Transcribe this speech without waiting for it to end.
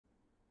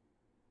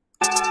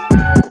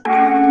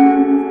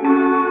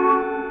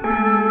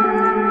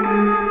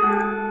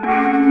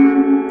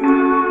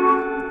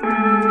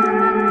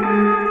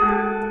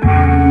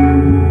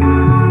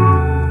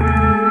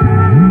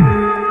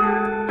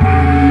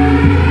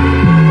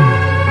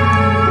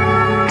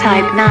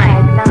Type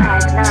 9.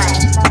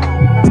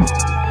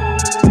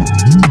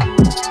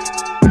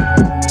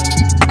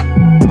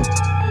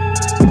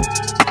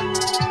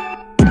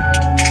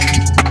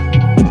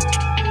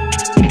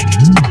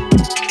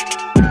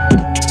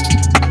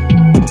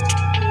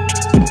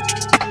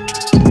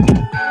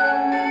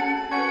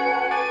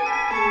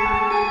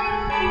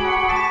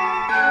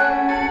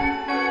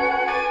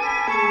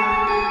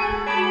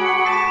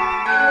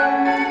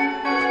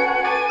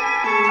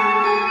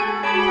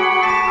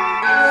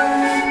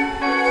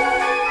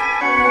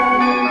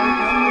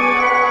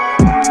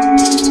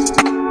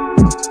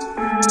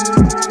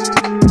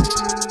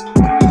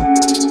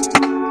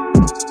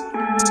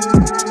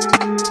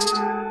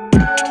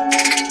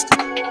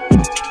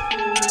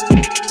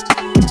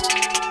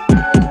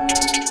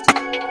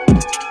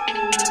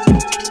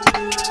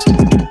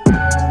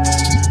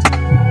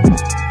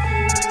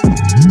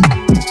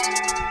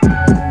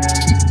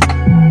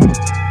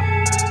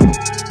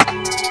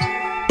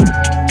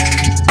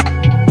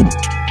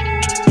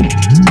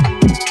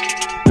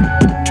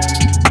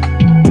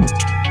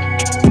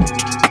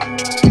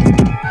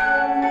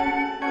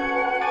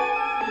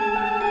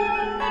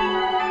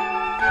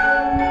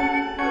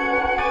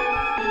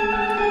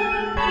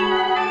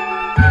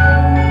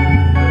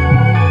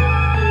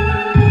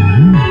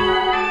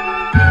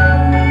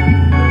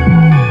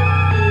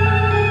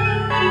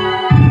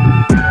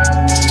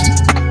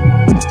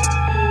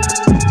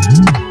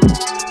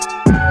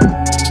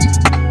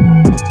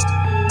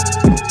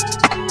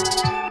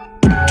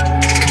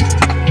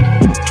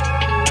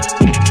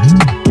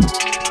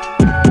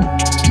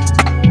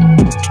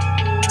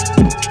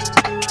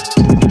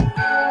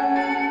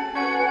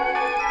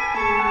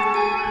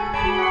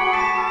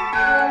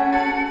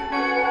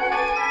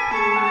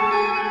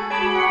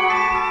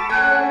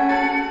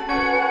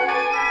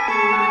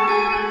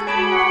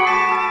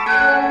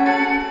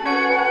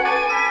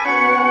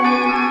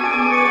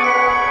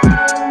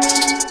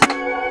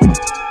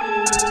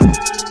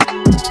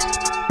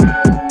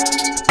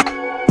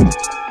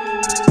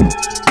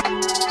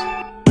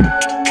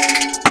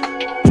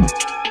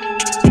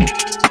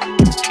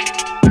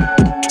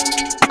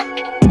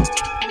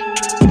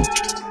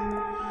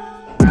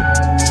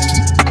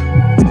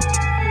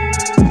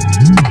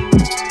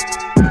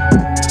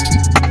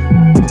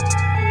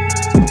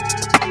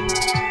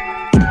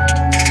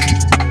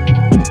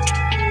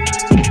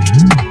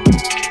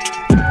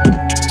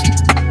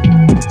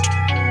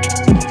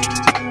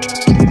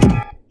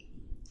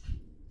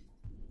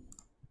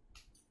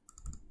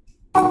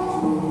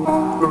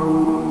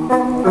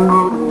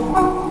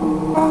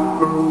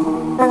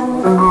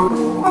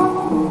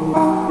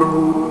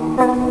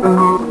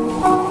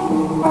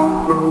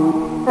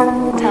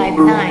 Type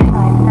 9.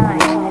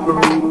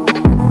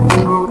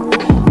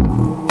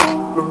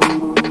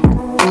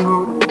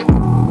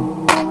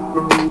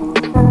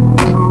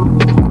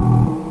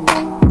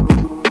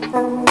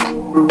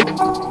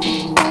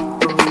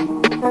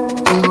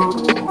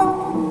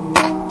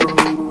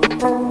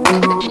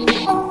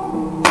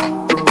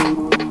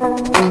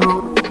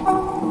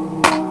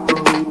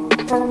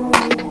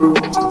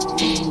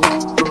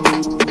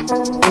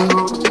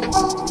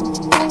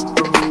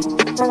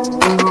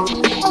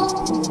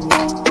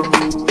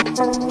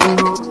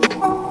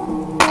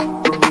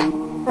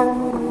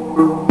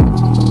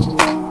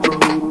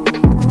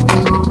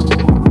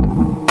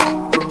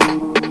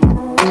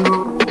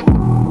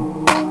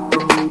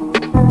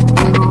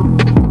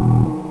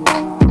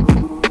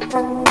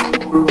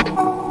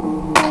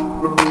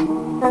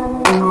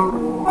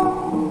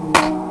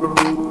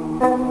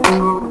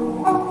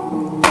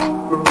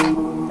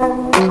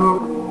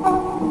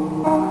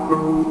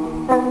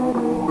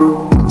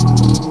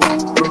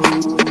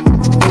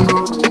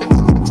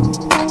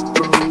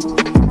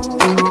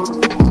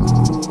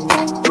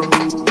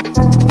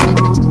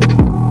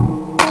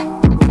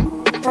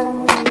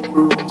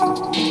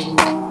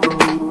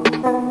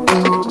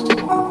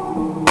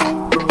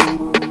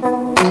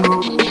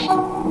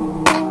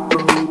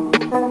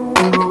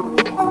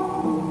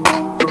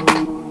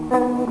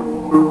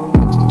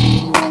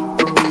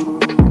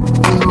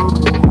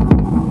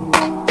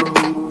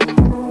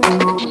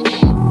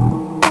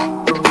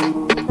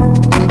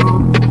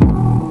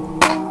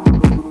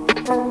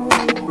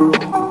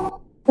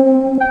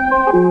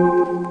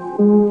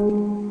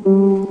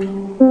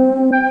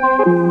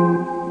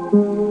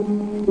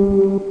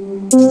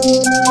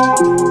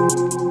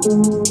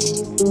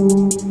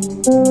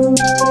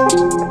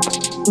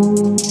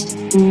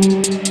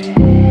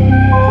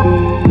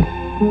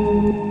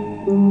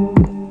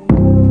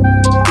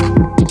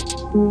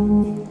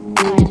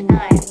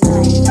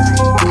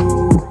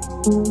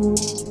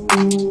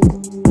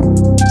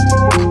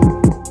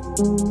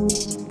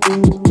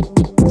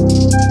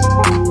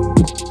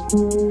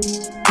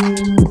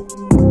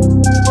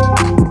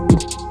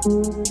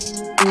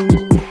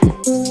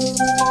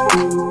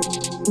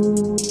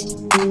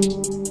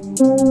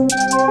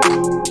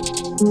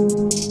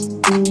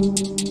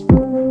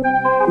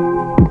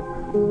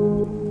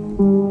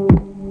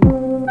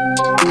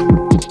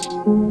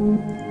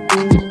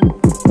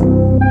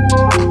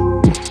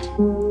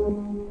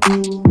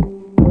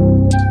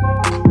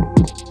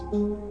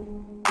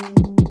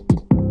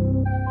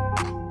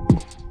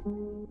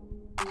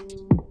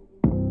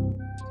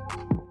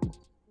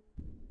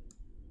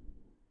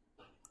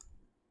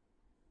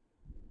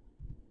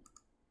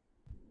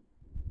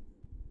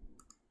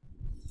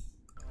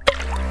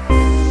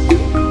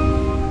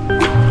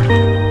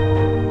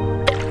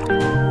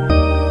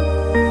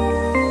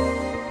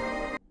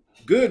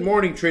 Good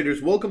morning,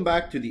 traders. Welcome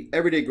back to the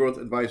Everyday Growth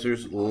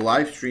Advisors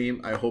live stream.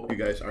 I hope you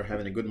guys are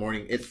having a good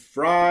morning. It's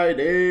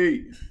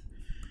Friday,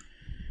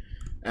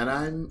 and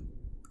I'm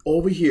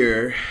over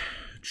here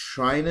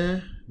trying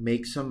to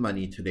make some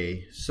money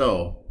today.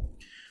 So,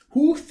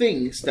 who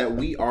thinks that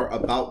we are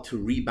about to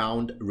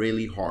rebound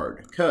really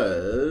hard?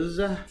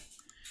 Because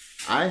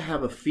I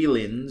have a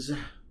feelings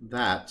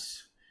that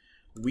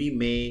we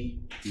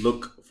may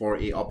look for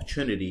a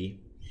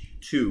opportunity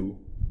to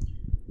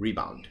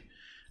rebound.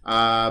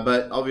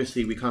 But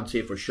obviously we can't say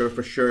it for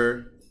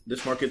sure.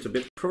 This market's a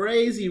bit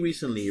crazy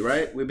recently,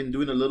 right? We've been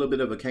doing a little bit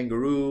of a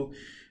kangaroo.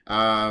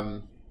 I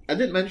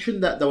did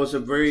mention that there was a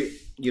very,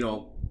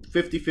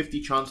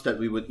 50-50 chance that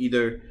we would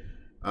either,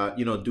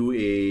 do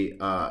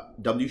a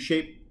W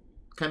shape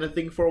kind of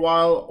thing for a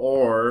while,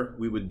 or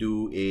we would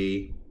do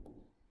a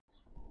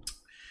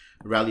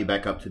rally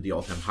back up to the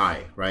all-time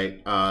high,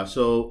 right?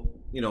 So,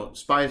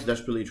 SPY is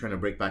desperately trying to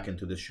break back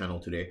into this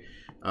channel today.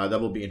 That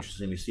will be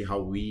interesting to see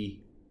how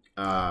we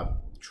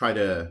try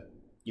to,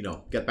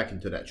 get back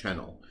into that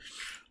channel.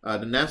 The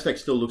Nasdaq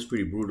still looks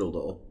pretty brutal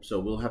though, so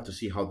we'll have to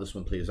see how this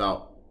one plays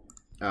out.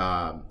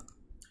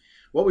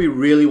 What we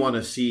really want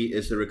to see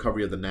is the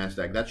recovery of the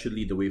Nasdaq. That should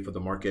lead the way for the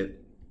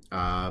market.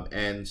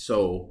 And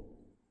so,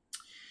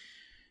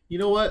 you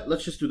know what?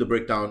 Let's just do the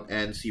breakdown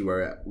and see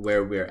where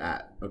we're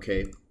at.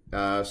 Okay.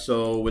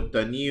 So with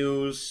the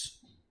news,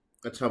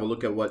 let's have a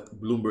look at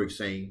what Bloomberg's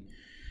saying.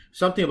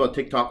 Something about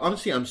TikTok.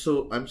 Honestly, I'm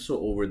so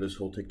over this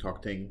whole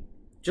TikTok thing.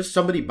 Just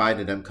somebody buy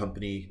the damn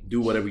company, do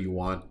whatever you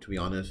want. To be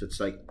honest, it's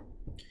like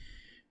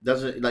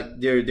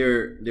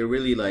they're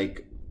really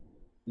like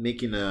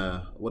making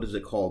a, what is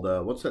it called?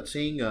 What's that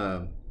saying?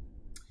 A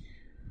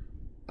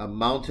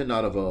mountain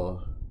out of a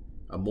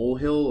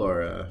molehill,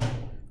 or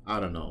I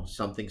don't know,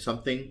 something.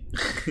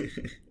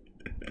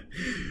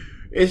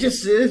 It's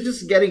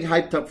just getting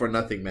hyped up for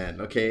nothing, man.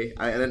 Okay,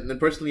 and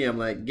personally, I'm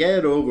like,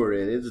 get over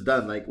it. It's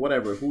done. Like,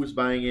 whatever. Who's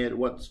buying it?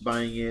 What's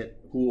buying it?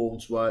 Who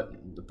owns what?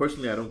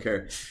 Personally, I don't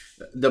care.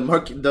 The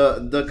market,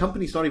 the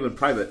company's not even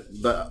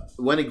private. But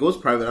when it goes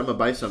private, I'm gonna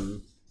buy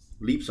some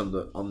leaps on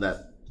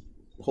that.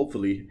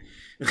 Hopefully,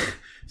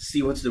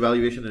 see what's the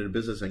valuation of the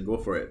business and go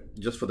for it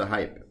just for the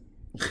hype.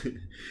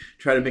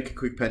 Try to make a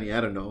quick penny.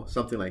 I don't know,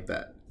 something like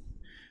that.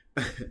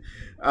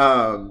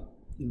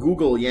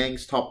 Google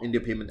yanks top India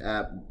payment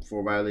app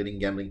for violating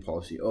gambling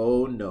policy.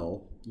 Oh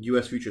no.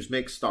 US futures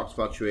mix, stocks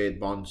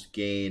fluctuate, bonds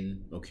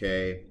gain.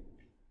 Okay.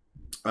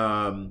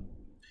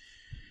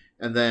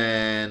 And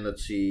then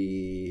let's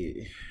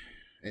see,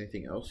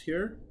 anything else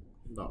here?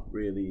 Not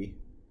really.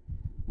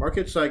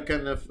 Markets like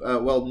kind of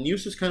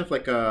news is kind of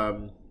like I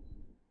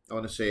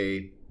want to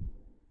say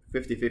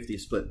 50-50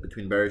 split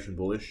between bearish and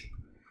bullish.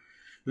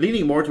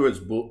 Leaning more towards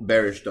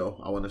bearish though,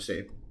 I want to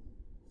say.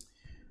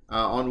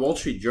 On Wall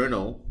Street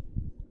Journal,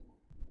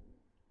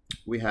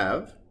 we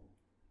have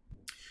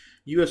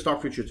U.S.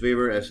 stock futures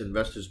waiver as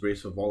investors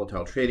brace for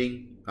volatile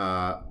trading.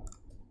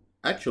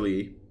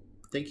 Actually,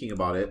 thinking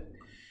about it,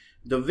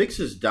 the VIX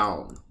is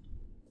down.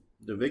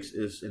 The VIX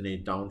is in a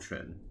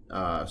downtrend.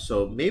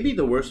 So maybe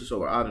the worst is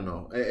over. I don't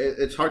know.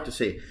 It's hard to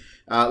say.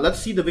 Let's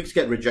see the VIX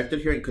get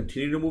rejected here and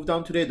continue to move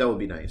down today. That would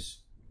be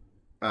nice.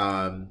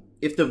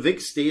 If the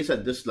VIX stays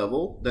at this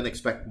level, then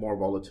expect more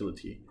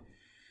volatility.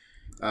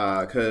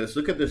 Because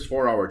look at this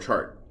 4-hour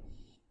chart.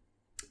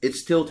 It's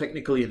still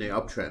technically in an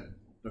uptrend.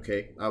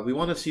 Okay, we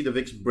want to see the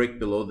VIX break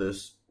below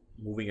this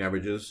moving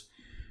averages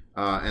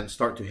and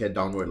start to head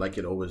downward like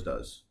it always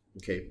does.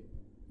 Okay,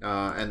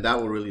 and that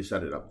will really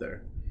set it up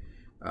there.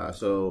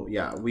 So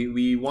yeah,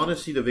 we want to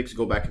see the VIX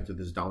go back into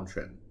this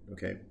downtrend.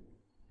 Okay.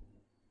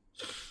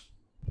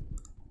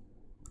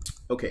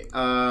 Okay.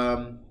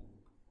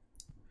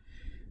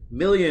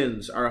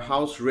 Millions are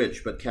house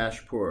rich but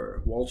cash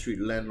poor. Wall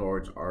Street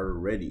landlords are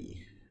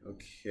ready.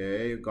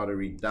 Okay, got to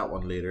read that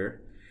one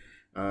later.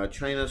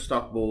 China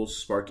stock bulls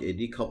spark a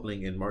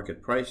decoupling in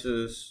market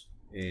prices.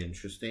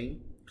 Interesting.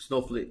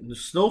 Snowflake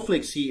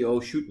CEO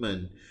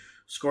Shootman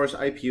scores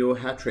IPO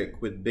hat trick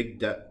with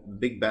big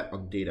bet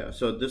on data.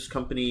 So this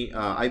company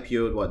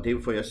IPO'd what, day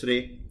before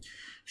yesterday.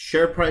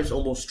 Share price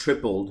almost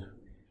tripled.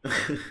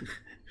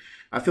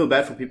 I feel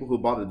bad for people who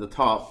bought at the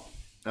top.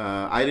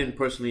 I didn't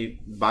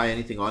personally buy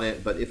anything on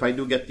it, but if I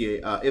do get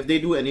the if they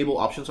do enable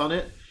options on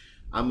it,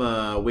 I'm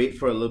gonna wait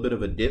for a little bit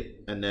of a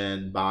dip and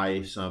then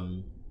buy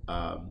some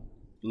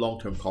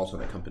long-term calls on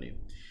that company.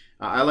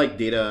 I like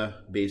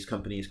data-based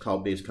companies,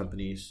 cloud-based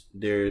companies.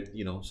 They're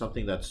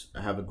something that's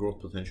have a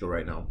growth potential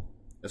right now,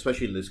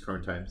 especially in these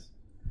current times.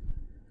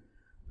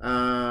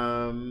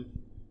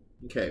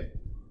 Okay,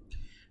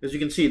 as you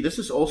can see, this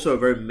is also a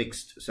very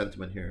mixed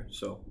sentiment here.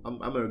 So I'm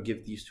gonna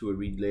give these two a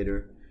read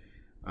later.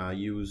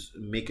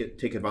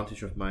 Take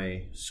advantage of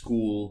my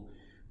school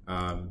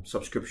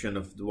subscription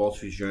of the Wall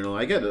Street Journal.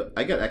 I get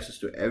access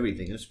to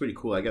everything. It's pretty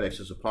cool. I get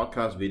access to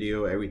podcast,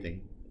 video,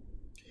 everything.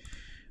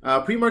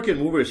 Pre-market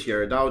movers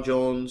here. Dow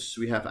Jones,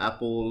 we have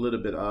Apple a little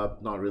bit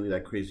up, not really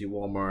that crazy.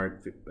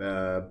 Walmart,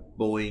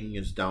 Boeing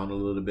is down a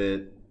little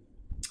bit.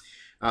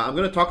 I'm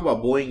going to talk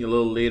about Boeing a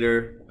little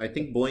later. I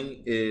think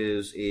Boeing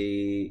is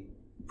a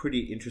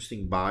pretty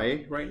interesting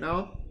buy right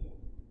now.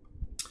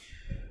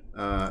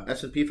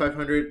 S&P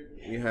 500,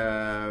 we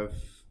have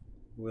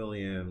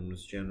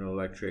Williams, General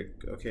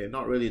Electric. Okay,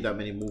 not really that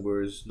many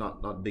movers,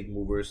 not big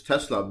movers.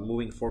 Tesla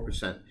moving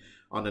 4%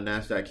 on the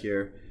Nasdaq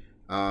here.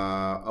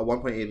 A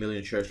 1.8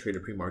 million shares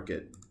traded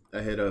pre-market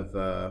ahead of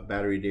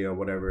battery day or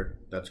whatever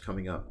that's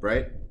coming up,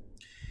 right?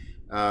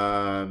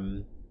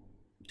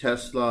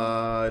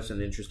 Tesla is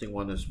an interesting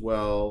one as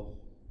well.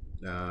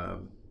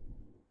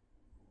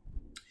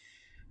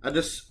 At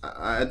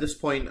this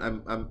point,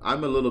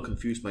 I'm a little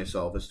confused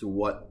myself as to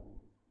what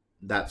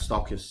that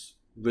stock is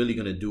really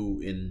gonna do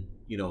in,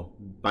 you know,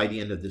 by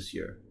the end of this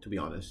year, to be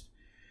honest.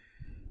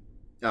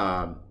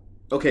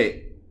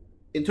 Okay,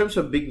 in terms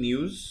of big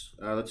news,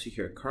 let's see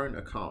here. Current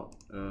account.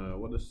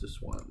 What is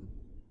this one?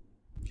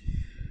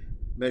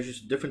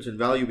 Measures difference in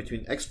value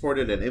between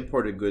exported and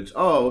imported goods.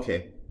 Oh,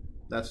 okay.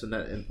 That's the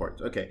net import.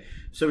 Okay.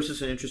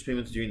 Services and interest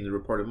payments during the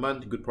reported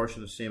month. A good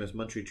portion of the same as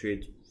monthly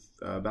trade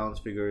balance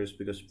figures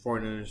because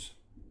foreigners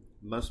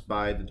must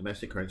buy the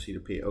domestic currency to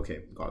pay.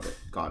 Okay, got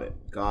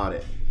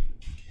it.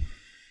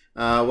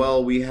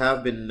 Well, we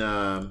have been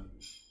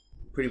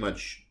pretty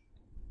much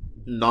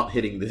not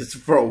hitting this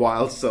for a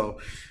while, so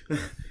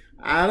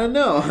I don't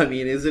know. I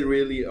mean, is it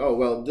really? Oh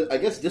well, I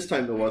guess this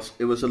time it was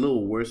a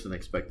little worse than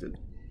expected.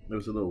 It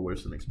was a little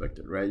worse than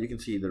expected, right? You can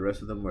see the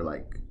rest of them were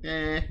like,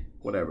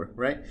 whatever,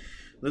 right?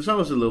 This one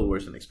was a little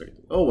worse than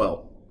expected. Oh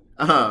well.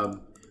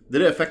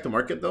 Did it affect the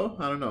market though?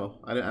 I don't know.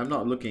 I'm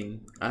not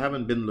looking. I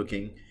haven't been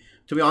looking.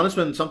 To be honest,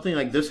 when something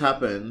like this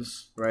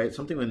happens, right?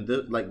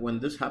 When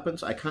this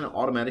happens, I kind of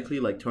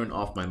automatically like turn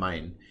off my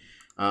mind.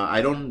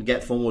 I don't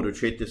get FOMO to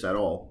trade this at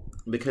all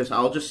because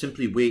I'll just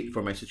simply wait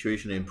for my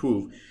situation to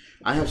improve.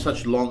 I have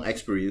such long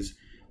expiries.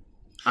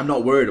 I'm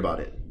not worried about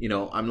it. You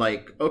know, I'm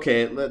like,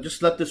 okay,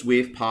 just let this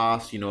wave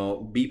pass. You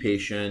know, be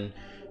patient.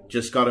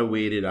 Just gotta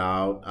wait it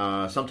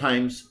out.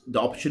 Sometimes the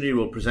opportunity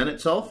will present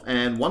itself,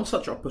 and one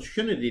such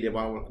opportunity that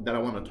I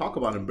want to talk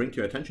about and bring to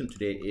your attention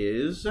today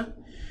is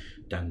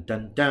dun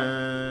dun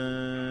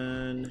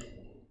dun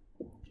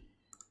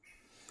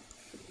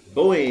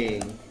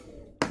Boeing.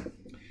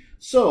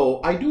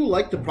 So I do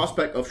like the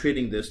prospect of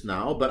trading this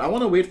now, but I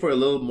want to wait for a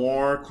little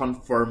more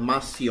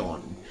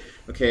confirmation.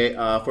 Okay,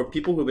 for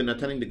people who've been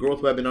attending the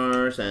growth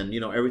webinars and,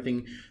 you know,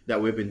 everything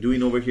that we've been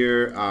doing over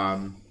here,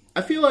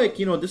 I feel like,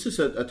 you know, this is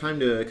a time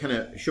to kind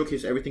of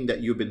showcase everything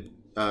that you've been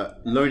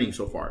learning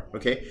so far.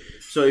 Okay,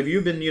 so if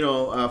you've been, you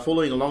know,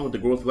 following along with the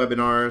growth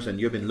webinars and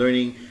you've been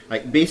learning,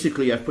 like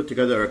basically I've put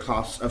together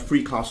a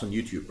free class on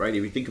YouTube, right?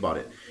 If you think about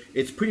it,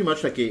 it's pretty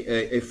much like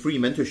a free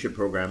mentorship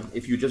program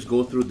if you just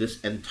go through this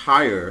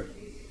entire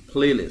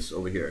playlist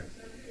over here.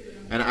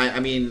 And I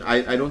mean,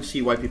 I don't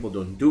see why people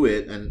don't do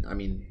it. And I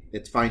mean,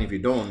 it's fine if you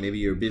don't. Maybe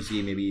you're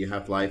busy, maybe you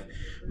have life.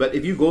 But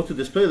if you go to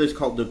this playlist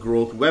called the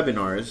Growth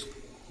Webinars,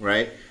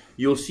 right,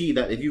 you'll see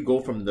that if you go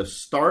from the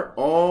start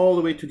all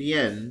the way to the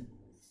end,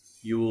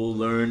 you will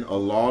learn a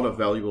lot of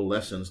valuable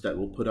lessons that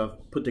will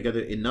put together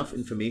enough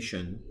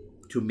information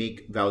to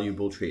make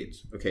valuable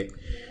trades. Okay,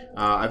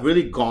 I've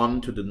really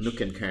gone to the nook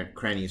and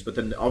crannies, but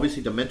then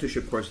obviously the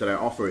mentorship course that I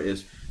offer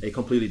is a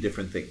completely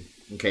different thing.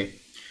 Okay.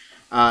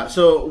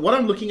 So what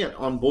I'm looking at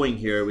on Boeing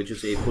here, which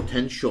is a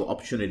potential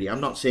opportunity.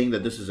 I'm not saying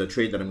that this is a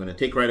trade that I'm going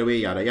to take right away,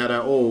 yada,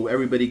 yada. Oh,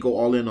 everybody go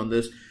all in on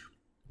this.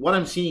 What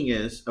I'm seeing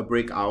is a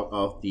breakout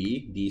of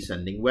the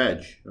descending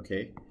wedge,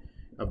 okay?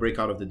 A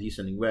breakout of the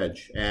descending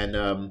wedge. And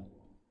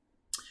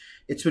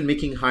it's been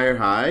making higher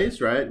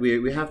highs, right?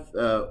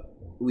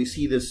 We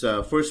see this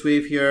first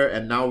wave here,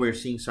 and now we're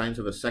seeing signs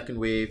of a second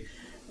wave,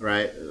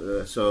 right?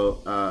 So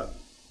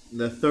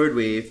the third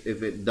wave,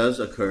 if it does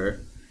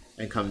occur,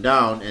 and come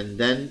down and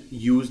then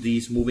use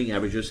these moving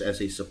averages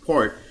as a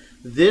support.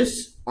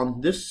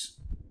 On this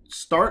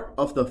start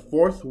of the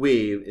fourth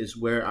wave is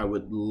where I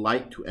would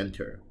like to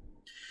enter.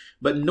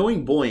 But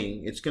knowing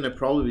Boeing, it's going to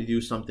probably do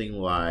something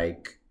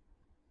like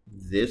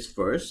this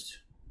first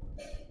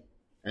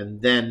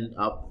and then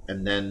up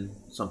and then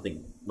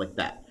something like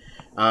that.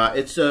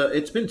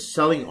 It's been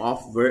selling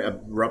off very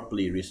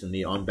abruptly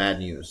recently on bad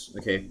news,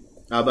 okay?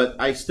 But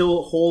I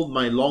still hold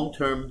my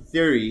long-term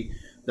theory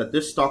that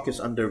this stock is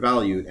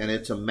undervalued, and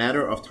it's a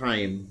matter of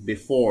time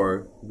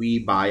before we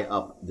buy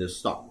up this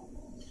stock.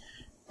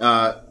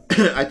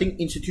 I think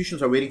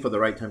institutions are waiting for the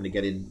right time to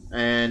get in,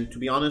 and to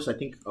be honest, I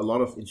think a lot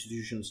of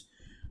institutions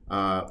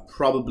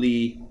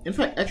probably, in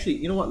fact, actually,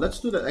 you know what? Let's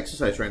do that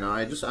exercise right now.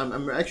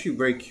 I'm actually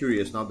very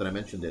curious now that I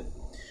mentioned it.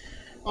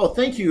 Oh,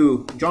 thank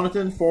you,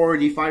 Jonathan, for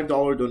the $5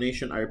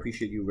 donation. I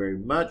appreciate you very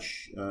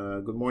much.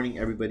 Good morning,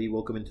 everybody.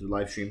 Welcome into the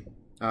live stream.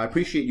 I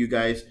appreciate you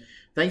guys.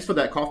 Thanks for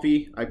that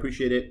coffee. I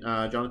appreciate it,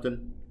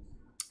 Jonathan.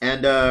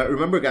 And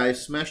remember,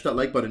 guys, smash that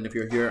like button if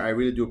you're here. I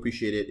really do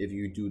appreciate it if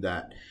you do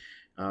that.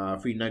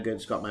 Free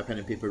nuggets, got my pen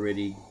and paper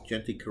ready.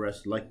 Gently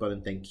caress the like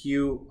button. Thank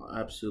you.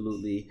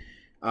 Absolutely.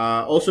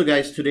 Also,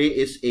 guys, today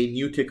is a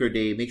new ticker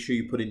day. Make sure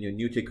you put in your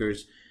new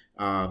tickers.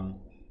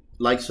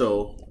 Like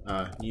so,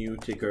 new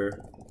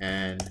ticker,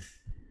 and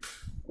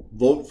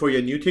vote for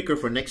your new ticker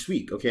for next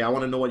week. Okay, I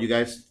want to know what you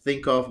guys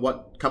think of,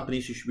 what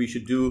companies we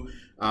should do.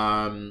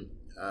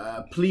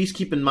 please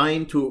keep in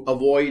mind to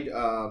avoid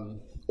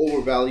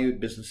overvalued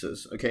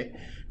businesses. Okay.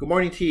 Good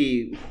morning,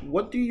 T.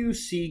 What do you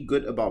see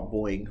good about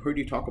Boeing? Heard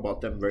you talk about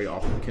them very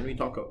often. Can we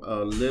talk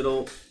a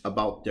little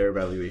about their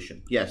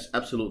valuation? Yes,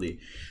 absolutely.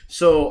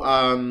 So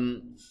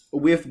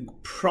we've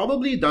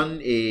probably done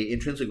a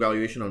intrinsic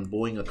valuation on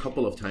Boeing a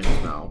couple of times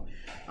now.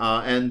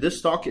 And this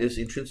stock is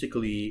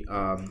intrinsically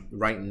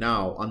right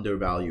now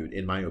undervalued,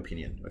 in my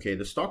opinion. Okay,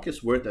 the stock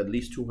is worth at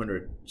least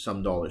 $200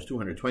 some,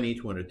 220,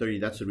 230.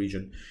 That's the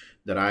region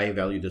that I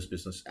value this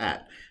business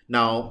at.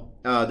 Now,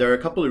 there are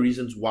a couple of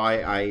reasons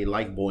why I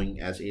like Boeing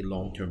as a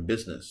long-term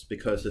business,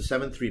 because the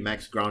 737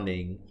 MAX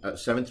grounding,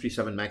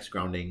 737 MAX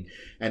grounding,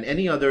 and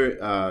any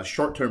other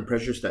short-term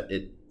pressures that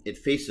it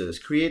faces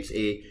creates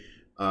a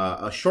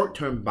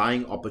short-term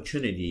buying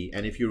opportunity.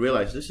 And if you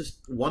realize, this is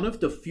one of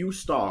the few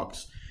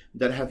stocks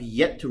that have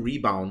yet to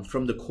rebound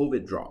from the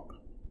COVID drop.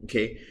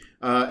 Okay,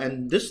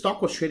 and this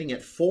stock was trading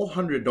at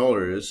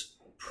 $400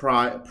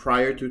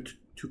 prior to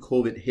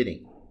COVID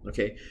hitting.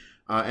 Okay,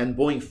 and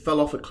Boeing fell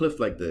off a cliff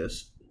like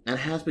this and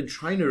has been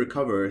trying to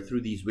recover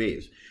through these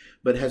waves,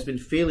 but has been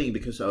failing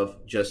because of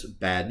just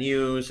bad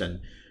news and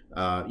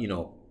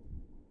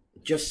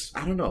just,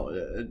 I don't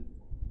know,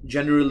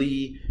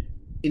 generally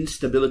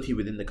instability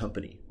within the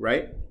company.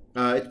 Right?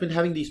 It's been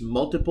having these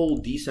multiple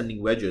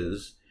descending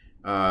wedges,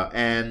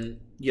 and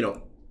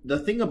the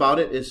thing about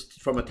it is,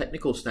 from a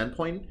technical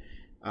standpoint,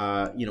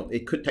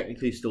 it could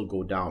technically still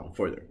go down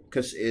further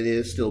because it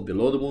is still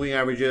below the moving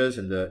averages,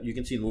 and you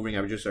can see the moving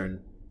averages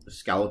are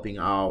scalloping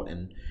out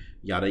and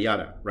yada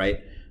yada,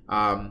 right?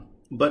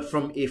 But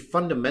from a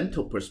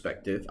fundamental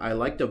perspective, I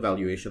like the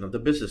valuation of the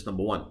business,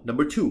 number one.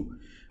 Number two,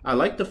 I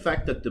like the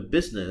fact that the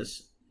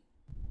business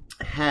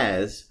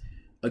has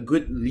a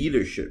good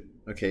leadership.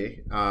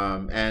 Okay,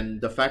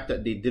 and the fact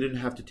that they didn't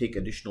have to take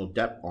additional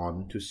debt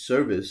on to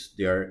service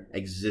their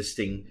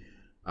existing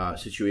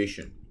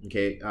situation.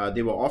 Okay,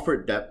 they were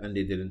offered debt and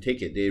they didn't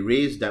take it. They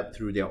raised debt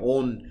through their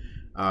own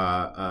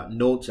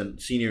notes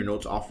and senior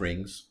notes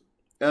offerings,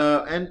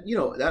 and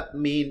that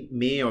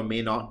may or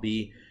may not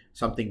be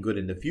something good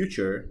in the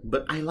future.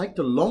 But I like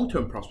the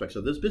long-term prospects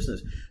of this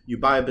business. You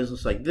buy a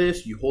business like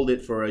this, you hold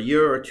it for a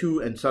year or two,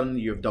 and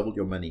suddenly you've doubled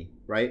your money,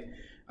 right?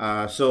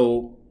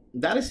 So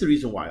that is the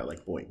reason why I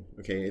like Boeing.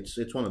 Okay,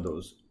 it's one of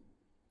those.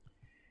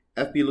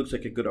 FB looks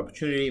like a good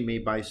opportunity. May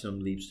buy some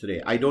leaps today.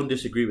 I don't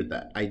disagree with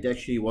that. I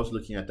actually was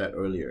looking at that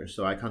earlier,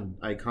 so I can't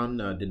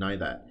deny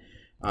that.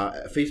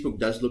 Facebook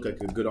does look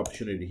like a good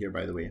opportunity here,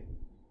 by the way.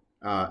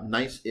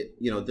 Nice.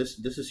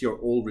 This is your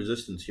old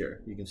resistance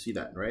here. You can see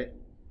that, right?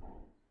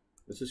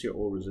 This is your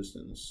old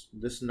resistance.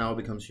 This now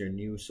becomes your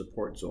new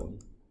support zone.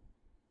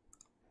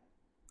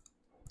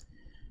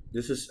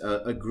 This is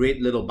a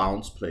great little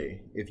bounce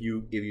play if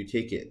you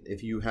take it.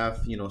 If you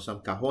have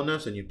some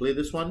cajonas and you play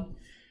this one,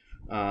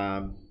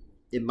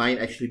 it might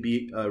actually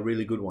be a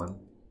really good one.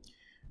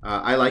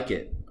 I like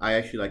it. I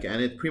actually like it,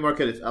 and it's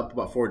pre-market. It's up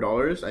about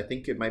 $4. I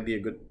think it might be a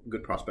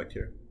good prospect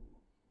here.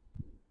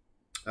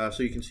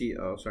 So you can see.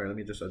 Oh, sorry. Let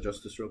me just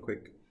adjust this real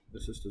quick.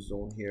 This is the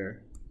zone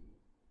here.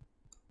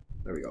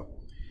 There we go.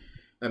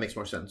 That makes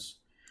more sense.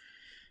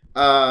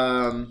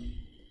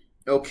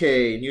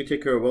 Okay, new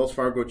ticker, Wells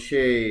Fargo,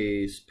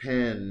 Chase,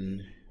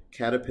 Penn,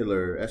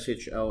 Caterpillar,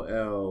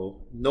 SHLL.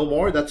 No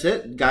more? That's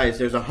it? Guys,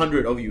 there's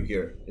 100 of you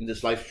here in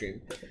this live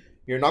stream.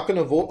 You're not going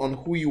to vote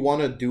on who you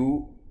want to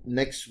do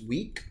next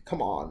week?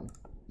 Come on.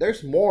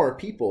 There's more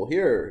people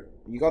here.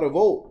 You got to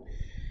vote.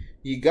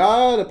 You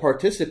got to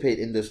participate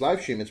in this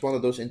live stream. It's one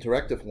of those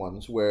interactive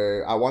ones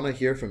where I want to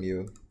hear from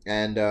you.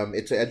 And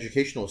it's an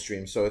educational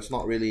stream, so it's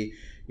not really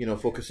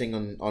focusing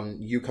on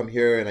you come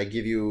here and I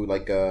give you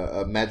like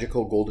a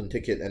magical golden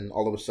ticket and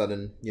all of a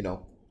sudden,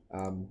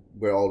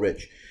 we're all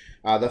rich.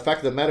 The fact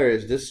of the matter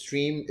is, this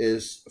stream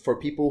is for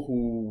people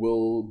who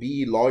will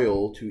be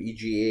loyal to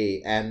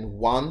EGA and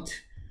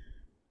want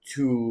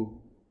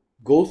to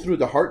go through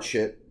the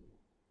hardship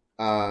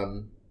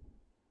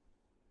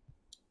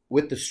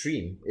with the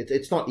stream.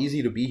 It's not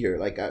easy to be here.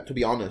 Like, to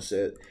be honest,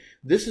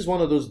 this is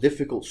one of those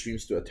difficult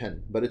streams to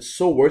attend, but it's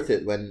so worth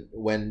it when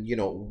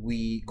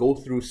we go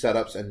through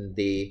setups and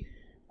they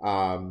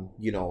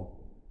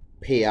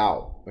pay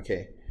out.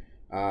 Okay,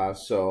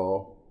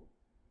 so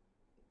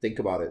think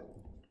about it.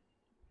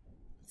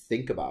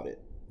 Think about it.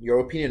 Your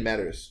opinion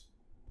matters.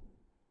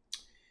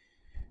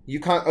 You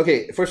can't.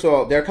 Okay, first of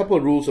all, there are a couple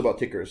of rules about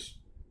tickers.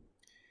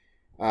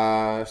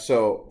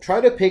 So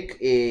try to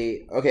pick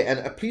a. Okay,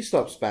 and please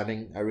stop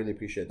spamming. I really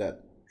appreciate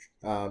that.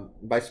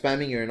 By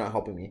spamming, you're not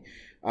helping me.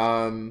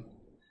 Try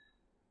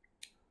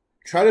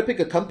to pick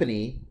a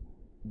company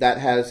that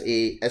has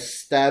a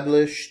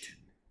established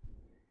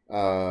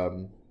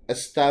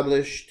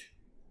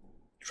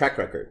track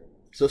record.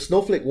 So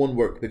Snowflake won't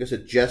work because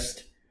it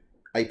just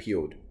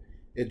IPO'd.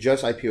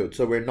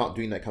 So we're not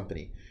doing that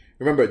company.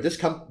 Remember, this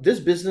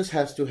business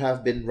has to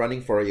have been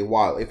running for a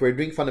while. If we're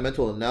doing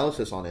fundamental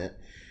analysis on it,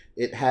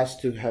 it has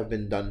to have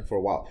been done for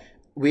a while.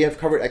 We have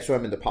covered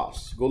XOM in the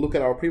past. Go look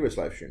at our previous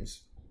live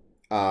streams.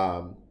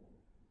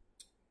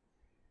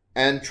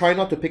 And try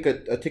not to pick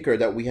a ticker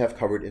that we have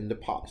covered in the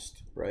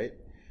past, right?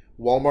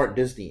 Walmart,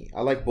 Disney.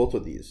 I like both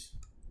of these.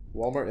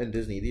 Walmart and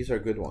Disney. These are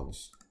good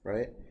ones,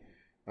 right?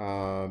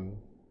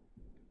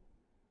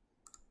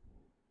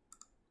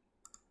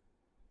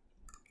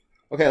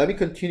 Okay, let me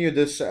continue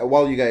this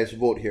while you guys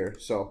vote here.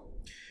 So,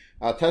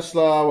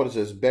 Tesla, what is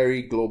this?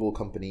 Berry Global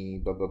Company,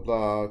 blah, blah,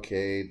 blah.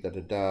 Okay,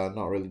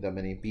 not really that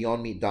many.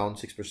 Beyond Meat down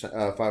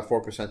 6%,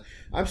 4%.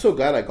 I'm so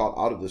glad I got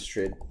out of this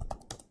trade.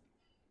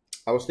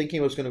 I was thinking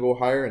it was going to go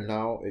higher, and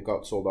now it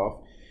got sold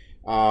off.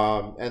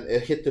 And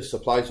it hit the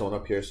supply zone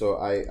up here, so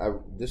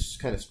this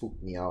kind of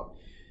spooked me out.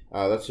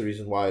 That's the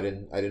reason why I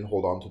didn't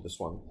hold on to this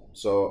one.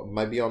 So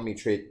my Beyond Meat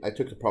trade, I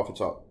took the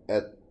profits out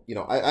at, you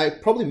know, I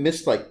probably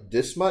missed like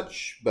this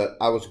much, but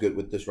I was good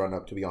with this run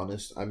up, to be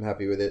honest. I'm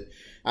happy with it.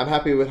 I'm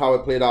happy with how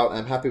it played out.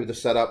 I'm happy with the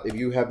setup. If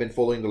you have been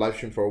following the live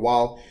stream for a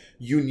while,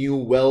 you knew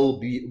well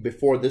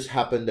before this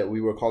happened that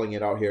we were calling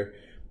it out here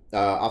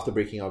after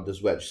breaking out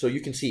this wedge. So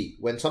you can see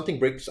when something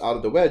breaks out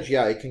of the wedge,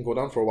 yeah, it can go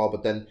down for a while,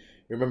 but then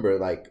remember,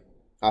 like,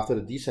 after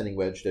the descending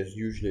wedge, there's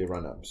usually a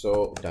run up.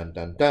 So, dun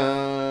dun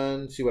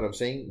dun. See what I'm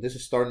saying? This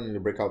is starting to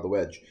break out the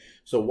wedge.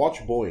 So watch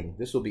Boeing.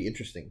 This will be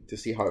interesting to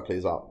see how it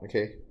plays out.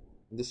 Okay,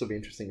 this will be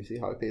interesting to see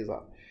how it plays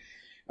out.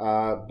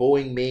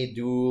 Boeing may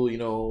do, you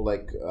know,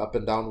 like up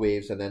and down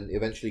waves, and then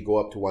eventually go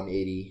up to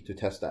 180 to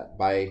test that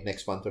by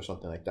next month or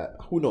something like that.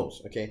 Who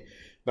knows? Okay,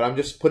 but I'm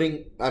just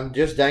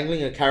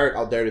dangling a carrot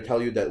out there to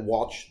tell you that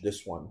watch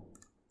this one.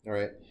 All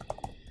right,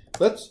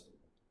 let's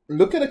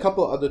look at a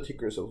couple of other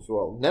tickers as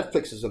well.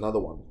 Netflix is another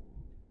one.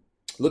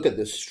 Look at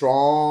this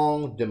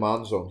strong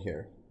demand zone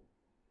here.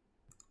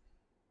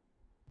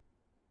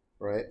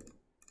 Right?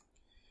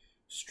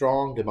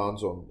 Strong demand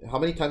zone. How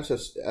many times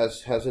has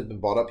it been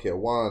bought up here?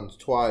 Once,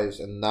 twice,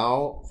 and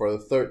now for the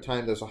third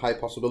time, there's a high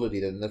possibility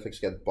that Netflix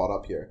gets bought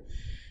up here.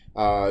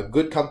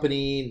 Good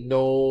company,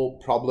 no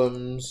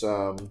problems.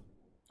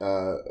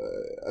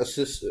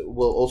 Assist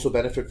will also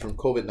benefit from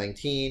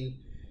COVID-19.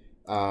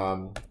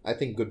 I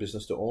think good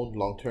business to own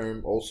long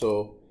term.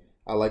 Also,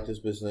 I like this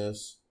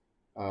business.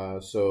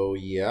 So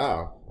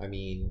yeah, I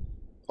mean,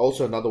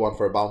 also another one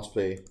for a bounce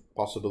play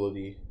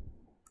possibility.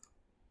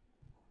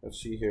 Let's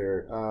see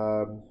here.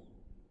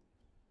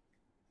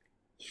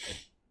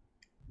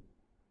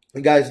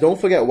 Guys, don't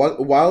forget,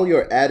 while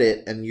you're at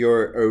it and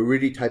you're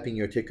already typing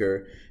your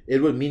ticker,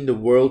 it would mean the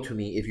world to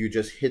me if you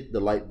just hit the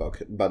like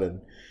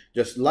button.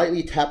 Just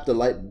lightly tap the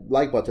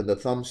like button, the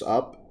thumbs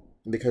up,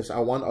 because I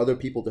want other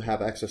people to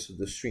have access to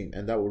the stream,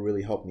 and that will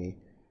really help me.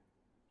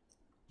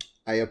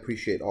 I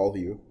appreciate all of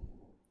you.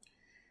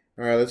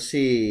 All right, let's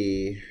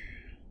see.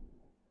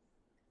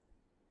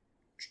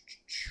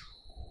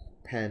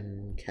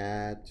 Pen,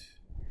 Cat,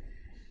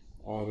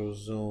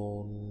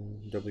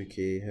 AutoZone,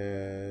 WK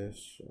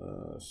has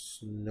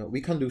Snow. We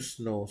can't do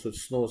Snow, so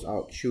Snow is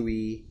out.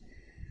 Chewy,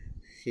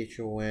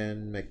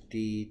 HON,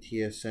 MACD,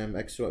 TSM,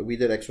 XOM. We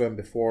did XOM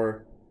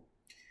before.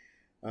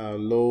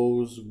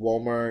 Lowe's,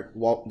 Walmart.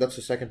 That's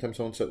the second time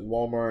someone said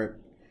Walmart.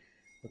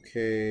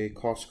 Okay,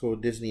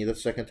 Costco, Disney. That's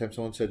the second time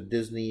someone said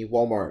Disney.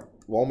 Walmart.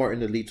 Walmart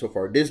in the lead so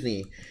far.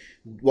 Disney,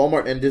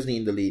 Walmart, and Disney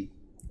in the lead.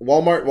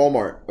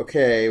 Walmart.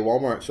 Okay,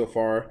 Walmart so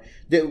far.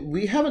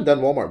 We haven't done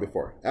Walmart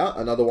before.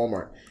 Another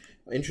Walmart.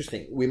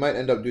 Interesting. We might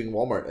end up doing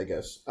Walmart, I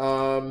guess.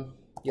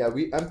 Yeah,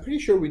 I'm pretty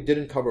sure we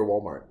didn't cover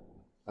Walmart.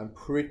 I'm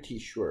pretty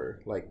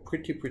sure. Like,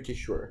 pretty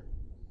sure.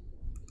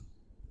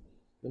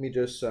 Let me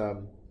just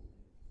go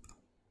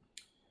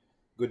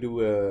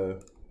do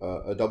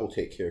a double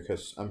take here,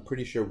 because I'm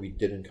pretty sure we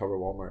didn't cover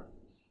Walmart.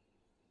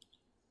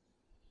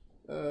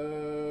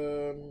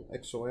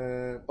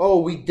 XOM.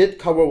 Oh, we did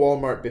cover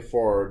Walmart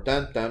before.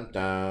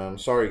 Dun.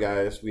 Sorry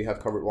guys, we have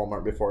covered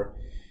Walmart before.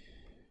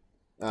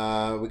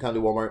 We can't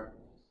do Walmart.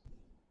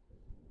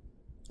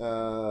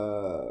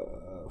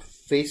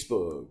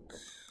 Facebook,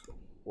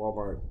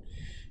 Walmart.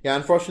 Yeah,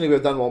 unfortunately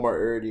we've done Walmart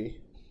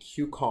already.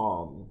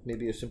 QCOM,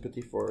 maybe a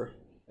sympathy for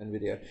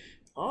Nvidia.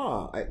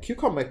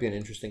 QCOM might be an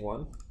interesting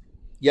one.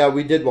 Yeah,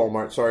 we did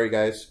Walmart. Sorry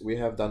guys, we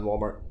have done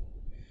Walmart,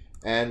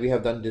 and we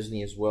have done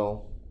Disney as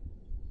well.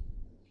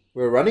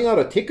 We're running out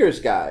of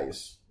tickers,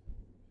 guys.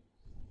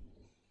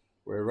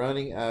 We're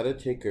running out of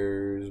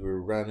tickers.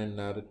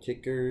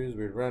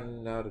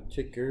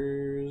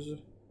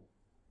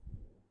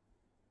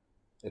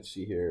 Let's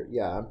see here.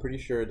 Yeah, I'm pretty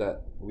sure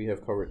that we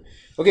have covered.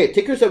 Okay,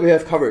 tickers that we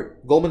have covered.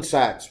 Goldman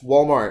Sachs,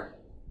 Walmart,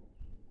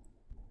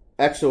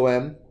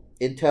 XOM,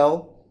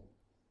 Intel.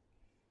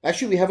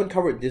 Actually, we haven't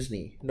covered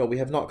Disney. No, we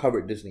have not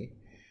covered Disney.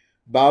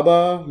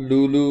 Baba,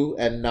 Lulu,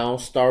 and now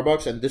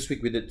Starbucks. And this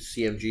week we did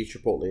CMG,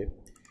 Chipotle.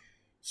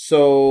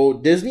 So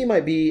Disney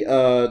might be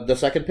the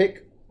second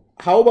pick.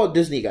 How about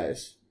Disney,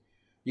 guys?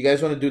 You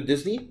guys want to do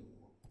Disney?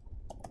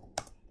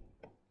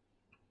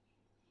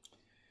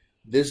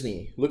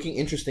 Disney, looking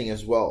interesting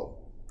as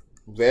well.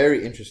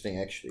 Very interesting,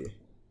 actually.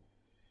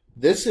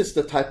 This is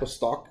the type of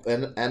stock,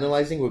 and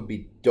analyzing would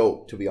be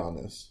dope, to be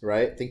honest,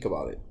 right? Think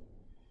about it.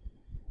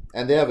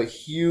 And they have a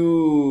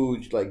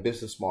huge, like,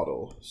 business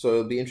model. So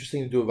it'll be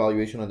interesting to do a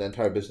valuation on the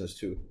entire business,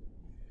 too.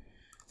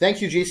 Thank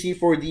you, JC,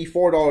 for the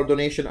 $4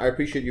 donation. I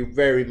appreciate you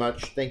very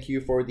much. Thank you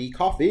for the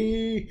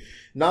coffee.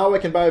 Now I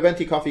can buy a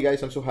venti coffee,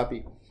 guys. I'm so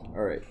happy.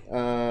 All right.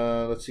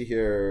 Let's see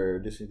here.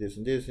 Disney.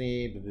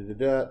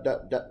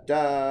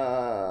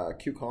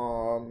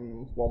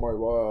 QCOM.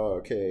 Walmart.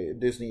 Okay.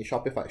 Disney.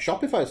 Shopify.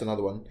 Shopify is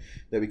another one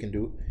that we can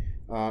do.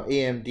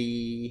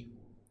 AMD.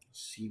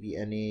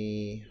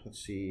 CBNA.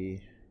 Let's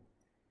see.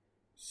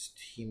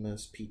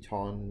 Steamus.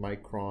 Piton.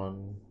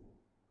 Micron.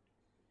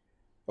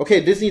 Okay,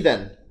 Disney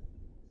then.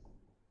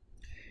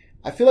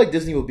 I feel like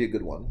Disney will be a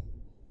good one.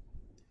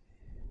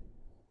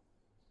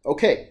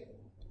 Okay.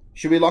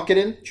 Should we lock it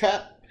in,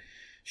 chat?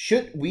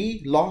 Should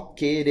we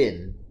lock it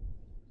in?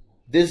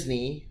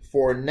 Disney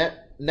for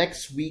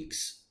next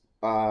week's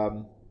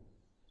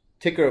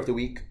ticker of the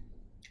week.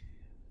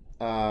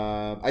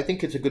 I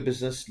think it's a good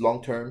business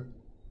long term.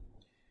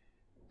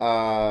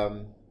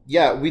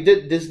 Yeah, we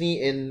did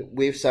Disney in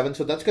Wave 7,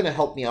 so that's going to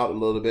help me out a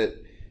little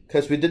bit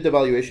because we did the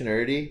valuation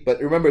already. But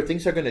remember,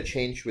 things are going to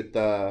change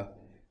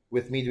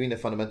with me doing the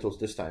fundamentals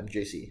this time,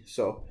 JC.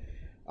 So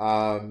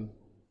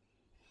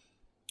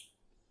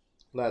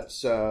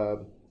let's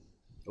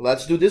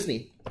do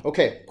Disney.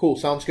 Okay, cool.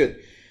 Sounds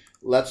good.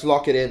 Let's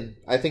lock it in.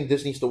 I think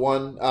Disney's the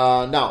one.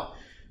 Now,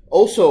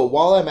 also,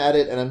 while I'm at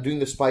it and I'm doing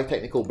the SPY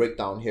technical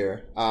breakdown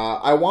here,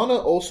 I want to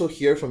also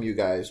hear from you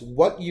guys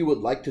what you would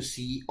like to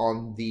see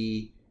on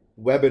the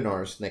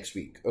webinars next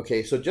week.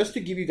 Okay, so just to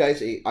give you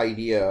guys an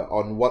idea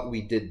on what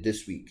we did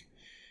this week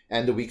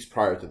and the weeks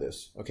prior to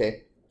this.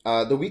 Okay,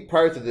 the week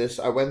prior to this,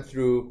 I went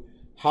through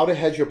how to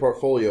hedge your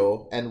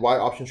portfolio and why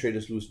option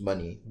traders lose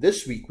money.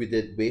 This week, we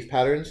did wave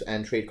patterns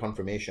and trade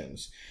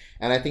confirmations.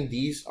 And I think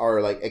these are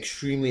like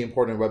extremely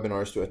important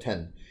webinars to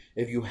attend.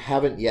 If you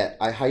haven't yet,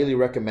 I highly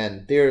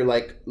recommend. They're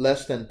like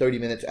less than 30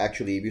 minutes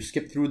actually. If you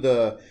skip through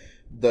the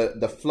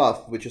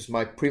fluff, which is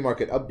my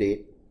pre-market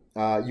update,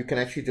 you can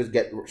actually just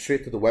get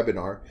straight to the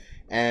webinar,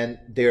 and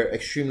they're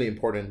extremely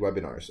important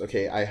webinars.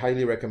 Okay, I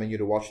highly recommend you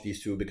to watch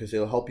these two because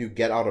it'll help you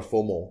get out of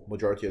FOMO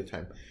majority of the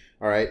time.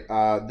 All right,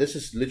 this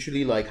is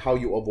literally like how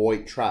you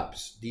avoid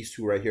traps, these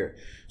two right here.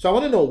 So I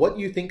want to know what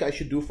you think I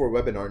should do for a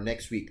webinar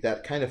next week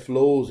that kind of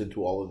flows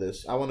into all of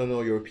this. I want to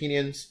know your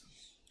opinions.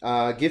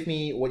 Give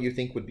me what you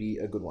think would be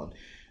a good one.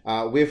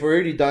 We've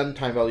already done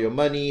time value of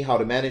money, how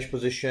to manage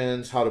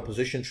positions, how to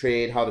position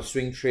trade, how to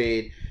swing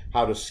trade,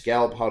 how to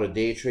scalp, how to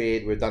day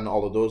trade. We've done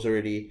all of those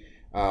already.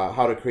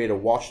 How to create a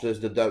watch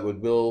list, did that with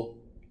Will.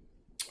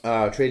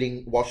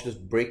 Trading watch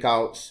list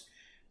breakouts,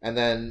 and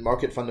then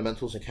market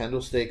fundamentals and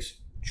candlesticks,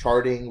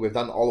 charting. We've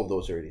done all of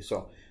those already.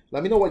 So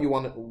let me know what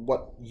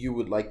you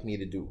would like me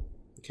to do.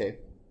 Okay.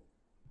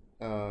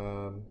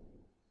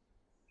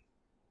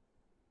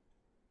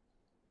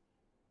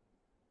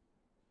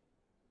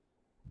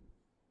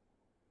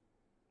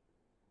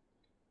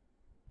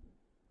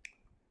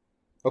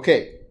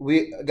 Okay,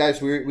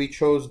 we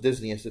chose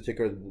Disney as the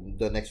ticker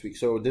the next week,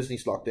 so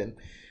Disney's locked in.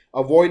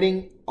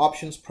 Avoiding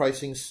options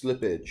pricing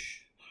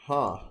slippage.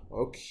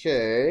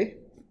 Okay.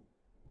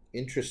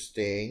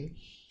 Interesting.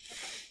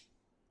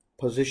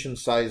 Position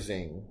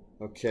sizing.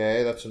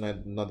 Okay, that's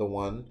another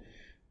one.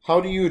 How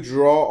do you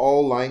draw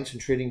all lines in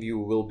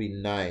TradingView will be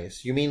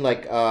nice. You mean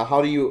like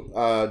how do you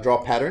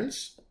draw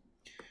patterns?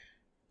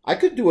 I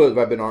could do a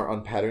webinar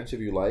on patterns if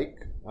you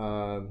like.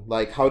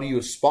 Like how do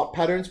you spot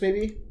patterns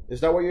maybe? Is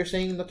that what you're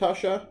saying,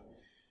 Natasha?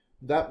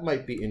 That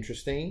might be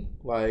interesting.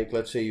 Like,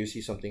 let's say you see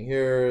something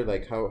here,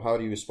 like how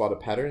do you spot a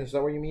pattern? Is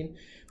that what you mean?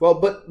 Well,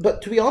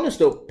 but to be honest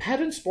though,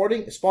 pattern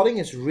spotting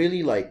is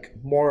really like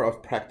more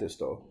of practice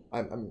though.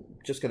 I'm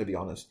just gonna be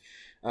honest.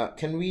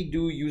 Can we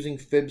do using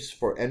fibs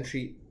for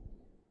entry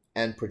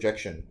and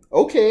projection?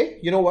 Okay,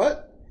 you know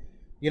what?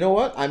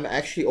 I'm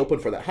actually open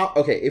for that.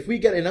 Okay, if we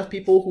get enough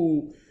people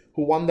who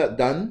want that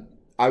done,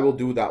 I will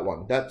do that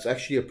one. That's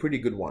actually a pretty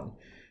good one.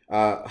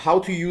 How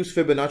to use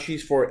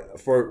Fibonacci's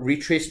for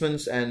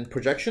retracements and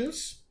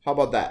projections? How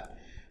about that?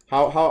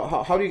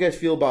 How do you guys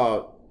feel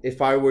about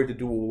if I were to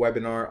do a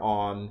webinar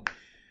on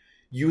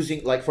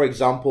using, like, for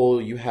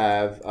example, you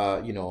have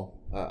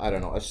I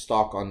don't know, a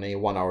stock on a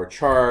 1 hour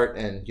chart,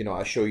 and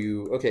I show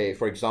you, okay,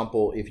 for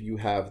example, if you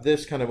have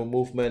this kind of a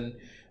movement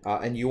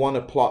and you want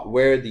to plot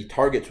where the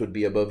targets would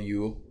be above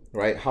you,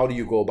 right? How do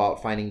you go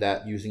about finding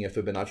that using a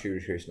Fibonacci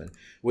retracement?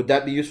 Would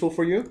that be useful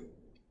for you?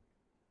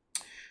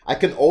 I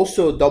can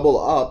also double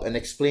up and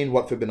explain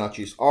what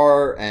Fibonacci's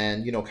are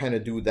and, kind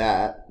of do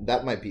that.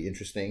 That might be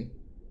interesting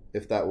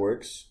if that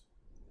works.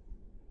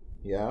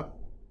 Yeah.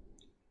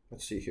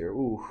 Let's see here.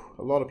 Ooh,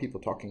 a lot of people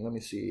talking. Let me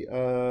see.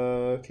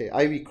 Okay,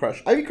 Ivy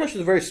Crush. Ivy Crush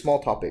is a very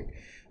small topic.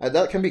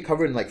 That can be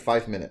covered in like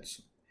 5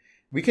 minutes.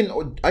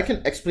 I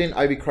can explain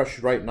Ivy Crush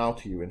right now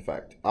to you, in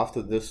fact,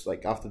 after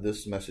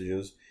this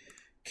messages.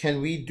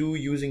 Can we do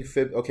using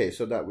fib? Okay,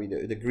 so that we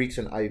do the Greeks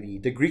and Ivy.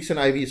 The Greeks and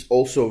Ivy is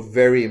also a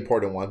very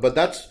important one, but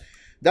that's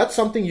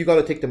something you got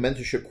to take the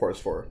mentorship course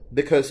for,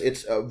 because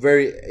it's a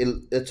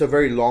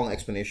very long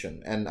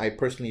explanation, and I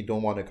personally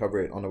don't want to cover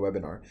it on a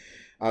webinar.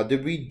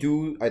 Did we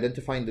do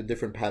identifying the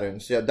different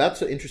patterns? Yeah,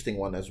 that's an interesting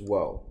one as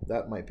well.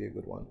 That might be a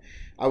good one.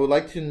 I would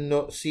like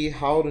to see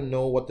how to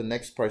know what the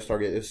next price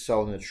target is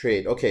sell in a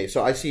trade. Okay,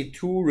 so I see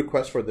 2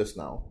 requests for this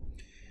now.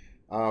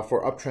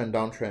 For uptrend,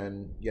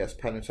 downtrend, yes,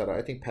 patterns.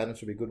 I think patterns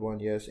would be a good one.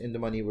 Yes, in the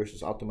money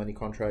versus out the money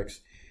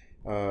contracts.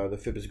 The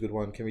fib is a good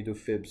one. Can we do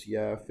fibs?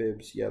 Yeah,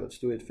 fibs. Yeah, let's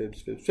do it.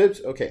 Fibs, fibs,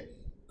 fibs. Okay,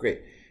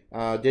 great.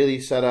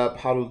 Daily setup.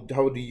 How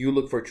do you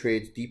look for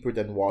trades deeper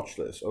than watch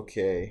list?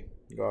 Okay,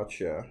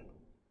 gotcha.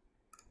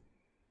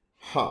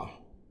 Huh.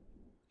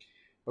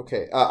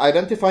 Okay.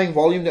 Identifying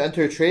volume to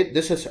enter a trade.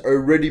 This has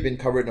already been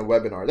covered in a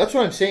webinar. That's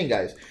what I'm saying,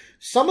 guys.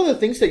 Some of the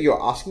things that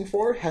you're asking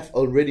for have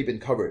already been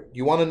covered.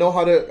 You want to know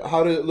how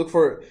to look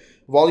for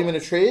volume in a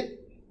trade?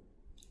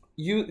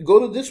 You go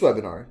to this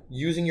webinar,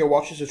 using your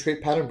watches to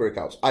trade pattern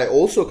breakouts. I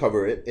also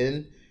cover it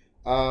in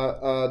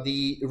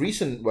the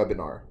recent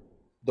webinar,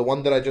 the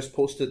one that I just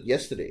posted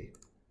yesterday.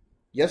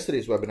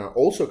 Yesterday's webinar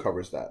also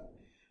covers that.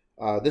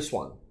 This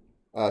one,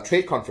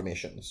 trade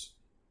confirmations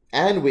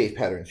and wave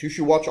patterns. You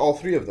should watch all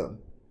 3 of them.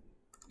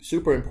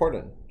 Super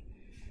important.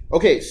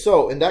 Okay,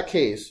 so in that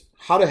case,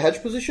 how to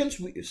hedge positions?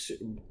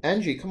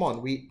 Angie, come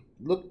on.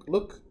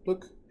 Look.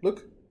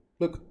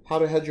 How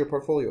to hedge your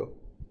portfolio.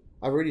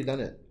 I've already done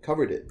it.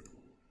 Covered it.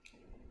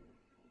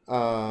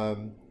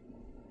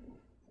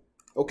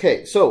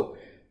 Okay, so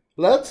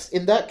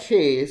in that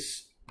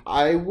case,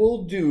 I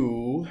will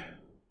do,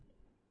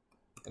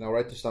 and I'll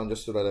write this down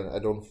just so that I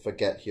don't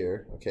forget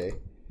here. Okay.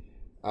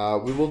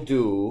 We will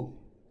do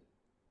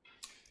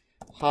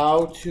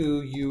how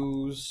to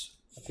use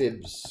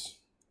fibs.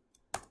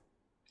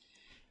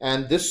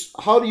 And this,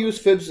 how to use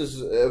fibs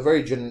is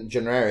very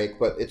generic,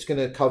 but it's going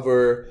to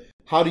cover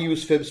how to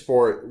use fibs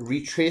for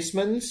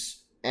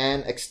retracements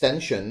and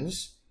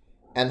extensions,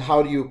 and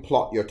how do you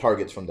plot your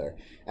targets from there.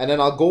 And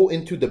then I'll go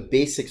into the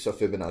basics of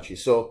Fibonacci.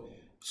 So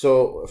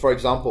for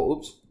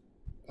example,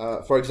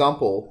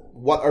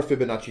 what are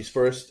Fibonacci's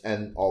first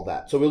and all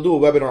that. So we'll do a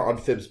webinar on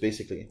fibs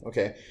basically.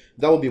 Okay,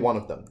 that will be one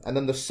of them. And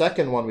then the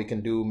second one we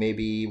can do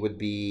maybe would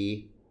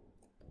be,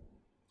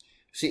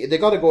 see, they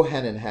got to go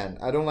hand in hand.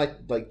 I don't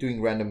like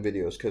doing random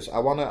videos because I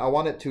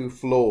want it to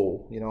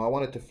flow. You know, I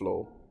want it to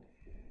flow.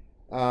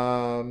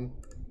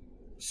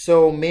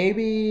 So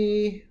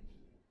maybe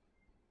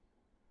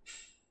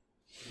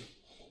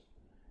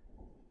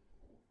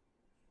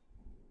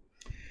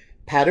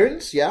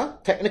patterns, yeah.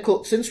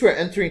 Technical. Since we're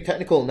entering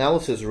technical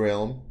analysis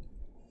realm,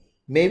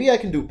 maybe I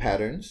can do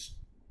patterns.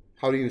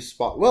 How do you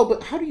spot? Well,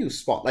 but how do you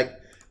spot? Like,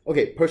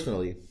 okay,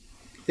 personally,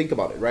 think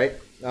about it, right?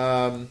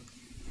 I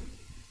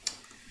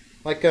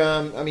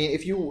mean,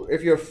 if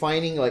you're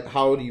finding like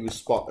how do you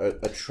spot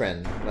a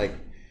trend, like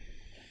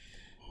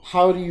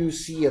how do you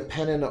see a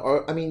pennant,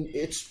 or I mean,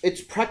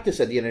 it's practice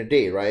at the end of the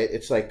day, right?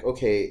 It's like,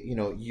 okay, you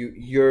know,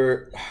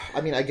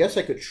 I mean, I guess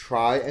I could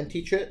try and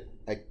teach it.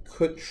 I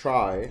could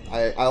try.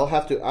 I'll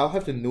have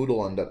to noodle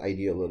on that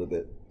idea a little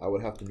bit. I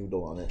would have to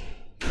noodle on it.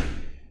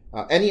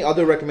 Any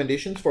other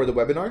recommendations for the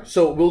webinar?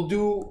 So we'll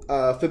do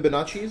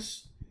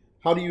Fibonacci's.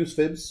 How to use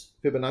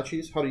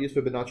Fibonacci's. How to use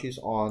Fibonacci's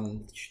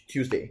on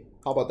Tuesday.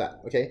 How about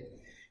that? Okay.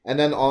 And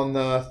then on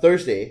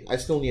Thursday, I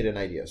still need an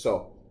idea.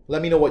 So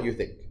let me know what you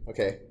think.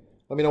 Okay.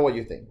 Let me know what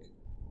you think.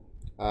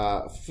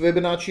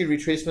 Fibonacci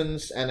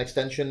retracements and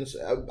extensions.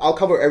 I'll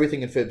cover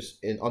everything in fibs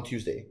on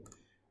Tuesday.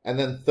 And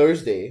then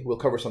Thursday, we'll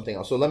cover something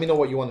else. So let me know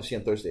what you want to see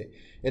on Thursday.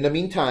 In the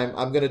meantime,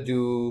 I'm going to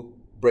do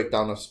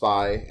Breakdown of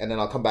SPY, and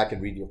then I'll come back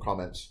and read your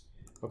comments.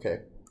 Okay.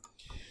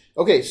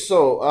 Okay,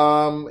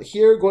 so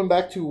here, going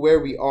back to where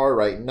we are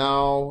right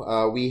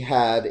now, we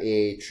had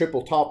a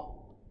triple top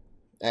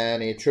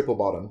and a triple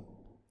bottom.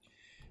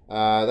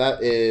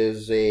 That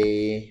is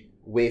a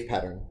wave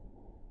pattern,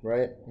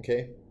 right?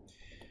 Okay.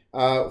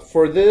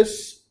 For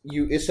this,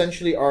 you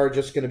essentially are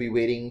just going to be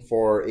waiting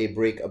for a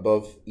break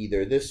above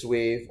either this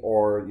wave,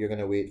 or you're going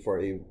to wait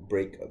for a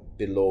break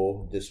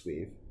below this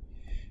wave.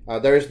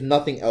 There is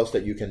nothing else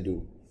that you can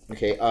do.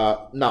 Okay.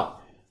 Now,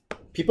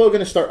 people are going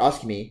to start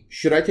asking me,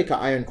 should I take an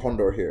iron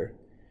condor here?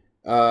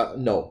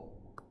 No,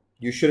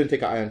 you shouldn't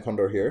take an iron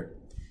condor here,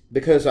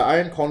 because an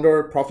iron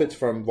condor profits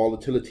from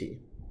volatility.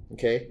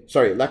 Okay.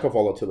 Sorry, lack of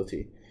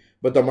volatility.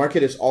 But the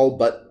market is all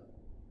but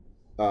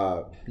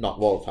not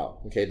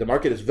volatile. Okay. The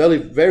market is very,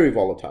 very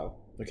volatile.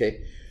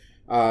 Okay,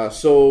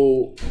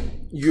 so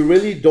you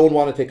really don't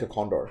want to take a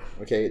condor.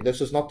 Okay,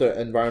 this is not the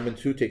environment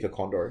to take a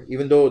condor.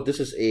 Even though this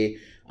is a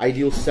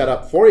ideal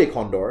setup for a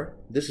condor,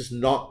 this is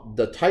not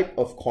the type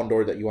of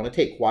condor that you want to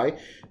take. Why?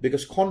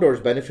 Because condors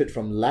benefit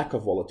from lack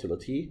of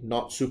volatility,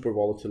 not super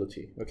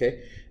volatility.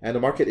 Okay, and the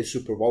market is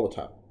super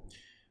volatile.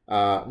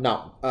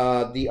 Now,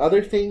 the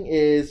other thing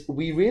is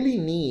we really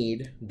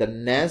need the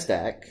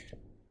NASDAQ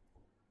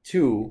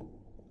to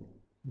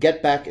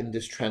get back in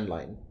this trend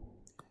line.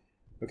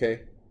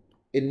 Okay,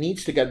 it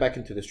needs to get back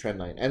into this trend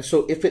line. And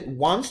so if it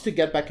wants to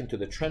get back into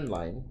the trend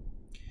line,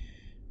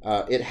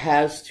 it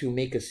has to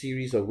make a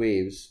series of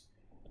waves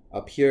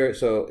up here.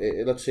 So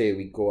let's say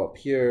we go up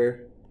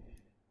here.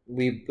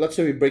 Let's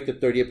say we break the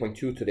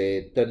 38.2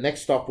 today. The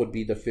next stop would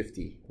be the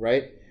 50,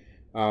 right?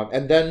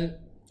 And then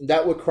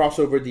that would cross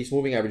over these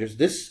moving averages.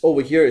 This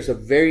over here is a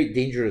very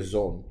dangerous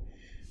zone.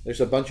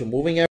 There's a bunch of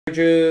moving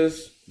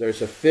averages.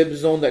 There's a fib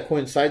zone that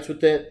coincides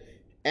with it.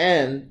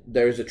 And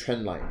there's a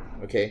trend line,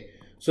 okay?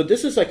 So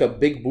this is like a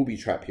big booby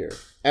trap here.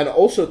 And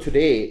also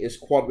today is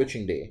quad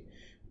witching day.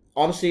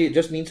 Honestly, it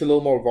just means a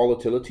little more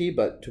volatility,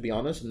 but to be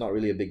honest, not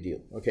really a big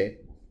deal, okay?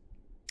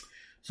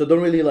 So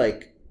don't really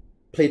like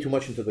play too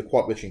much into the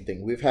quad witching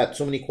thing. We've had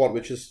so many quad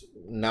witches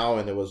now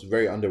and it was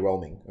very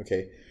underwhelming,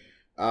 okay?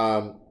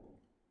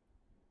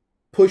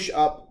 Push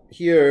up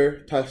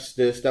here, test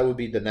this, that would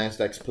be the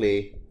Nasdaq's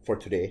play for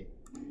today.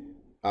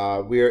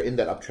 We're in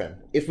that uptrend.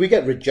 If we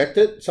get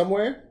rejected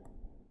somewhere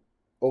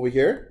over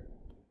here,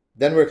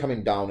 then we're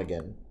coming down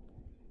again.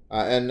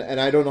 And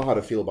I don't know how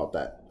to feel about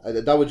that.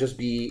 That would just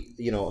be,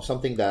 you know,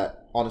 something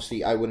that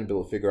honestly I wouldn't be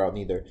able to figure out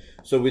neither.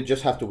 So we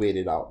just have to wait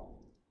it out.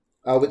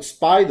 With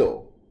SPY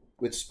though,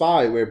 with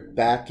SPY we're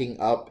backing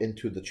up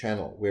into the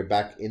channel. We're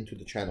back into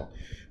the channel.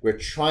 We're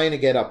trying to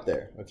get up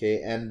there,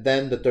 okay? And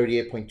then the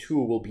 38.2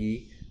 will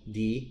be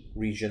the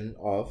region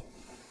of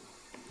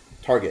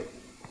target.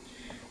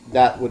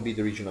 That would be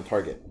the region of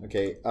target,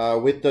 okay?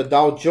 With the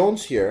Dow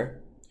Jones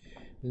here,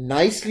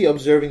 nicely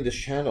observing this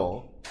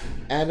channel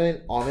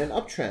and on an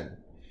uptrend.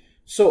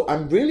 So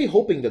I'm really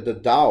hoping that the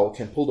Dow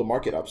can pull the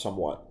market up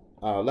somewhat.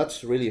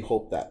 Let's really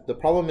hope that. The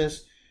problem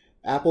is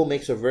Apple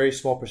makes a very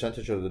small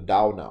percentage of the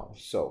Dow now.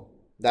 So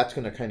that's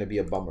going to kind of be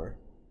a bummer.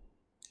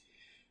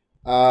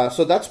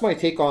 So that's my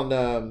take on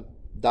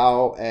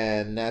Dow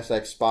and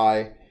Nasdaq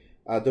SPY.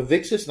 The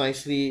VIX is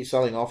nicely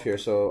selling off here.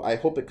 So I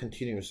hope it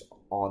continues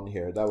on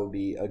here. That would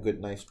be a good,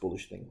 nice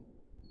bullish thing.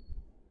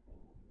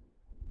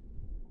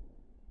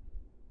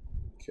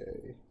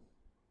 Okay.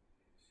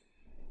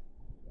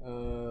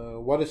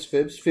 What is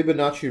fibs?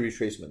 Fibonacci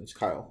retracements,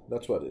 Kyle.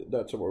 That's what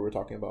we're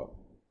talking about.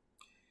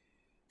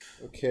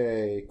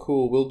 Okay,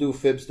 cool. We'll do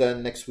fibs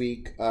then next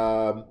week.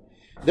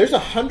 There's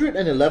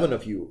 111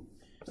 of you.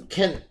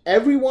 Can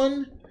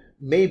everyone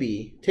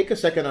maybe take a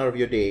second out of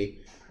your day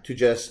to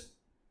just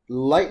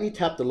lightly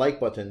tap the like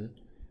button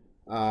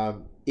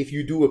if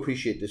you do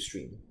appreciate this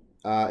stream?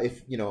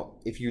 If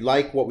you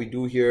like what we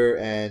do here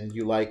and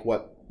you like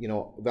what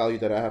value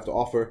that I have to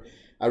offer,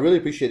 I really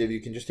appreciate it if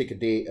you can just take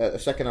a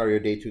second out of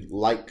your day to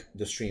like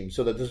the stream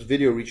so that this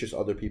video reaches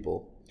other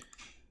people.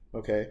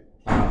 Okay,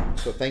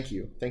 so thank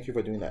you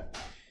for doing that.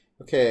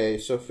 Okay,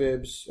 so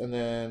fibs, and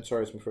then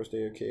sorry, it's my first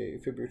day. Okay,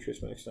 fib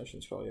retracement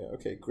extensions, probably. Yeah.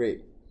 Okay,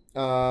 great.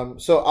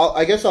 So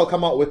I guess I'll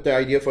come out with the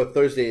idea for a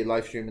Thursday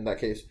live stream in that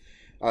case,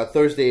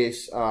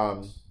 Thursday's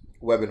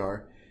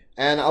webinar,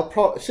 and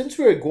since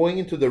we're going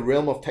into the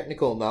realm of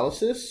technical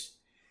analysis,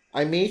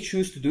 I may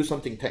choose to do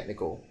something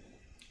technical.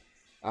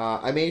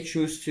 I may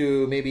choose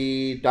to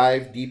maybe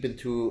dive deep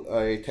into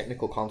a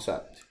technical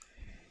concept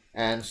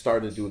and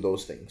start to do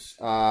those things.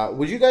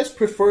 Would you guys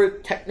prefer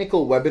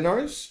technical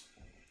webinars?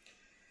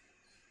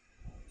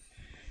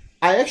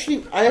 I actually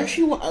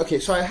want, okay,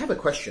 so I have a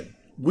question.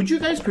 Would you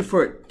guys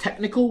prefer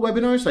technical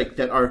webinars like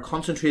that are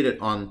concentrated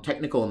on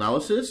technical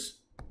analysis?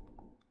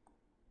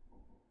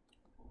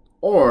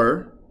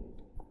 Because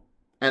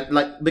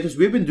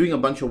we've been doing a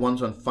bunch of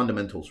ones on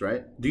fundamentals,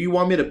 right? Do you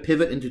want me to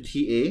pivot into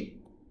TA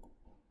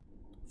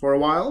for a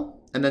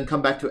while and then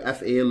come back to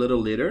FA a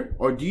little later?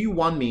 Or do you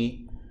want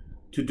me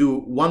to do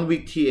 1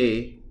 week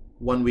TA,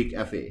 1 week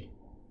FA?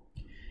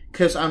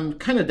 Because I'm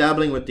kind of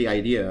dabbling with the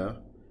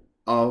idea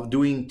of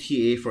doing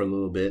TA for a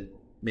little bit,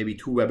 maybe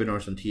 2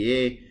 webinars on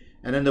TA,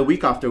 and then the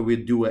week after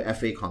we'd do a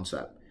FA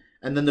concept.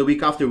 And then the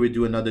week after we'd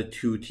do another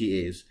 2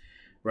 TAs,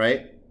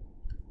 right?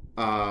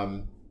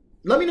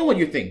 Let me know what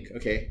you think,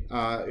 okay?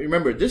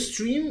 Remember, this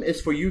stream is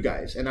for you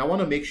guys, and I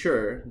want to make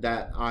sure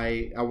that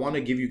I want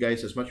to give you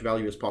guys as much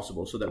value as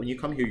possible so that when you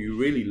come here, you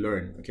really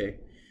learn, okay?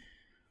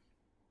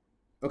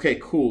 Okay,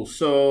 cool.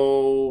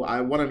 So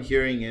what I'm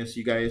hearing is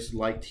you guys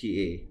like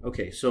TA.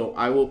 Okay, so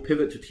I will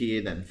pivot to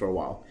TA then for a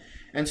while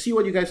and see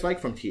what you guys like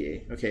from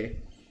TA,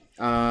 okay?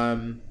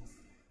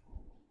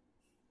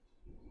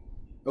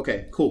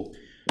 Okay, cool.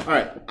 All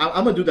right,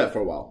 I'm gonna do that for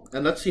a while,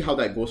 and let's see how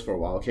that goes for a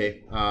while.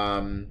 Okay,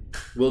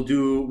 we'll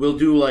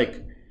do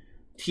like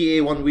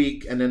TA 1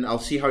 week, and then I'll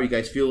see how you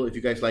guys feel if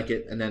you guys like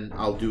it, and then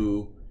I'll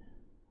do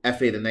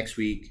FA the next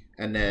week,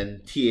 and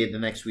then TA the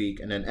next week,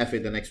 and then FA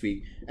the next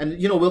week, and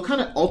we'll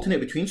kind of alternate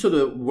between so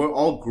that we're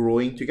all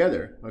growing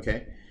together.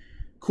 Okay,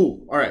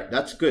 cool. All right,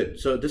 that's good.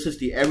 So this is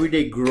the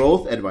Everyday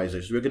Growth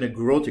Advisors. We're gonna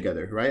grow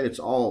together, right? It's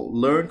all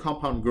learn,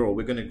 compound, grow.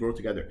 We're gonna grow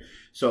together.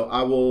 So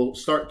I will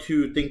start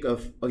to think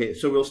of, okay,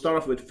 so we'll start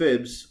off with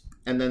fibs,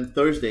 and then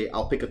Thursday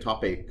I'll pick a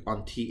topic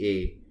on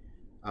TA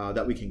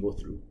that we can go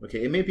through.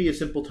 Okay, it may be a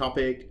simple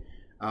topic,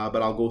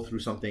 but I'll go through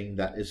something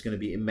that is gonna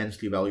be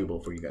immensely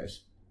valuable for you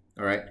guys.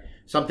 All right,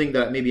 something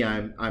that maybe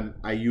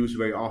I use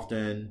very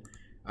often.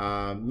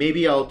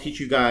 Maybe I'll teach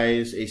you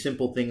guys a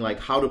simple thing like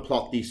how to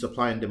plot these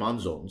supply and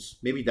demand zones.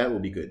 Maybe that will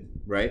be good,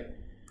 right?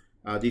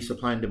 These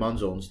supply and demand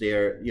zones, they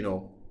are,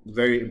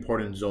 very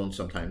important zones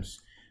sometimes.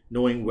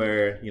 Knowing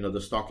where,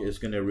 the stock is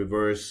going to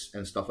reverse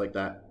and stuff like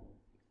that.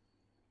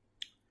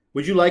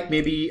 Would you like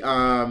maybe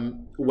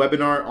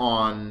webinar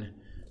on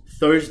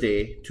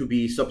Thursday to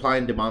be supply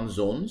and demand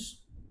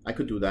zones. I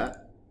could do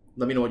that.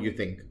 Let me know what you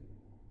think.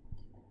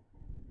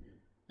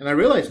 And I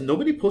realized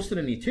nobody posted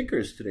any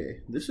tickers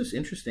today. This is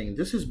interesting.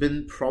 This has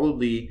been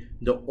probably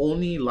the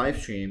only live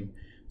stream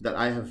that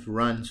I have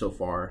run so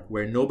far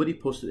where nobody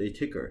posted a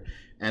ticker.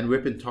 And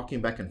we've been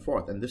talking back and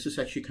forth. And this is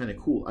actually kind of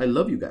cool. I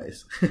love you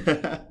guys.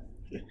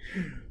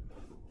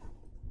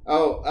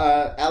 Oh,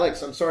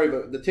 Alex, I'm sorry,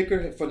 but the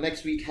ticker for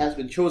next week has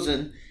been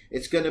chosen.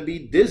 It's going to be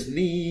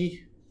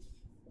Disney.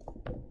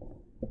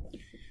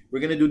 We're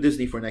going to do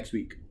Disney for next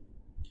week.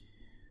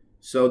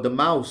 So the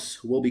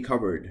mouse will be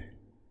covered.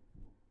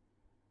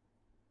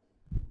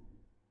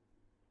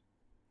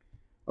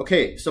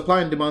 Okay,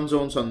 supply and demand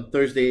zones on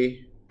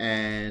Thursday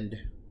and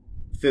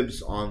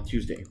fibs on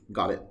Tuesday.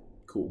 Got it.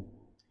 Cool.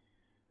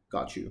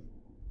 Got you.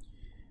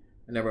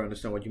 I never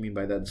understand what you mean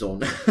by that zone.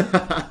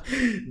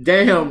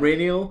 Damn,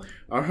 Rainiel.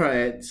 All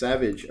right,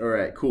 savage. All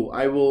right, cool.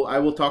 I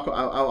will talk.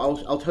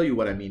 I'll tell you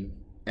what I mean,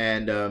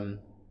 and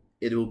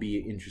it will be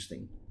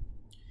interesting.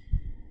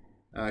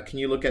 Can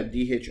you look at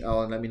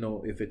DHL and let me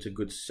know if it's a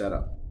good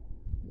setup?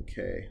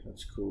 Okay,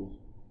 that's cool.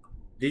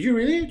 Did you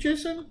really,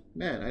 Jason?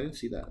 Man, I didn't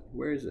see that.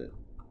 Where is it?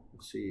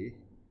 Let's see.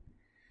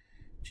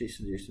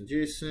 Jason.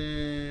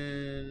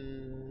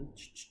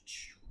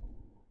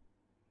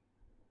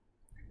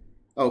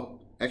 Oh,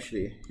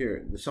 actually,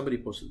 here, somebody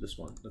posted this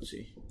one. Let's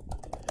see.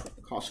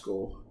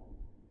 Costco,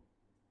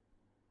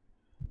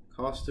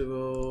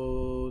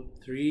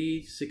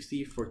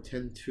 $360 for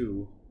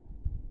 10.2.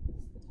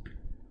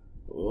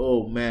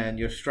 Oh man,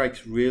 your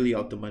strike's really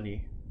out the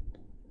money.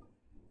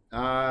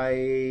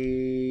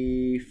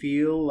 I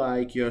feel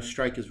like your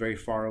strike is very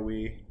far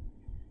away.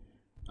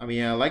 I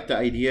mean, I like the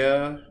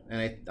idea,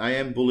 and I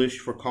am bullish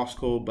for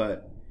Costco,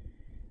 but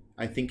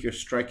I think your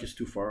strike is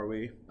too far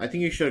away. I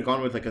think you should have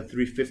gone with like a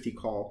 350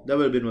 call. That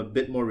would have been a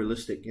bit more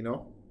realistic, you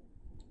know?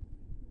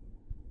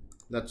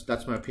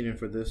 That's my opinion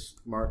for this,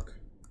 Mark.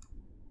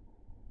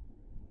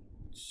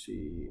 Let's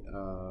see.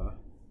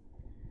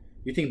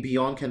 You think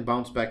Beyond can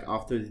bounce back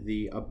after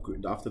the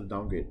upgrade, after the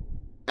downgrade?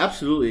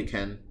 Absolutely it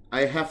can.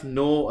 I have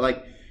no,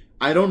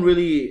 I don't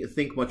really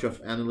think much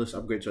of analyst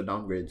upgrades or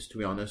downgrades, to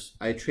be honest.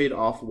 I trade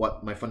off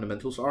what my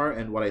fundamentals are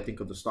and what I think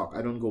of the stock.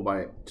 I don't go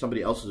by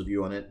somebody else's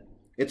view on it.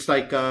 It's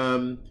like,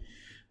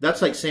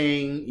 that's like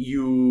saying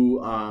you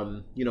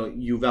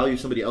value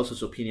somebody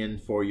else's opinion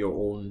for your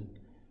own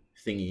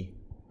thingy.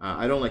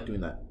 I don't like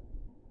doing that.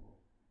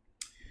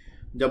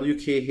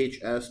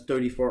 WKHS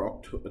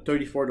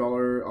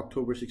 $34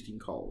 October 16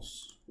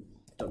 calls.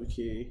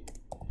 WKHS.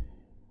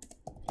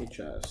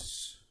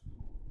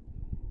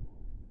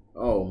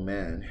 Oh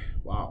man,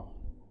 wow.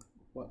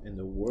 What in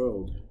the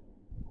world?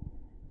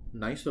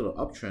 Nice little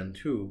uptrend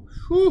too.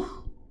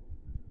 Whew.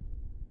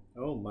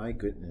 Oh my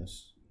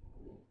goodness.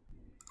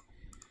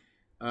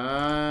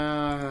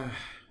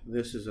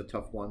 This is a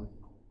tough one.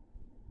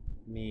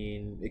 I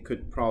mean, it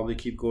could probably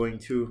keep going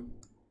too.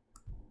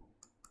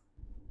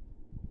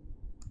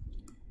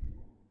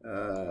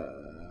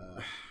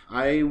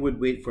 I would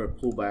wait for a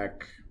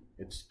pullback.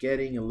 It's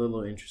getting a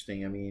little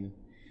interesting. I mean,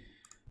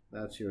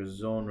 that's your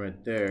zone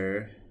right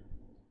there.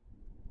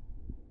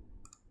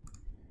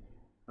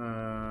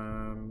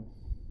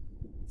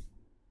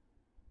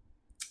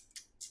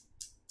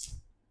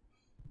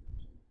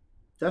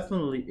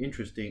 Definitely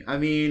interesting. I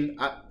mean,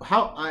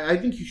 I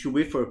think you should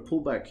wait for a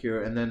pullback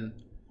here and then,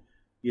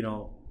 you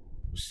know,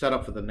 set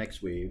up for the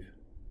next wave.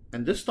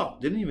 And this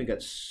stock didn't even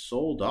get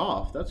sold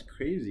off. That's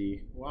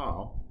crazy.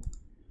 Wow.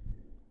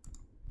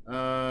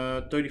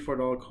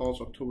 $34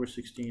 calls October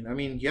 16. I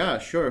mean, yeah,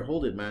 sure,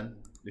 hold it, man,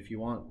 if you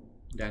want,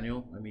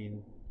 Daniel. I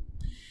mean,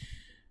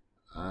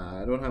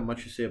 I don't have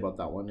much to say about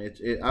that one.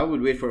 I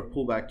would wait for a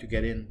pullback to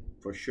get in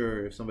for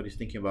sure if somebody's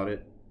thinking about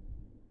it.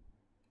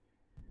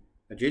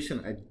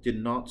 Jason, I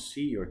did not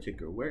see your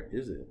ticker. Where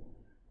is it?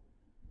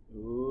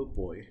 Oh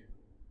boy.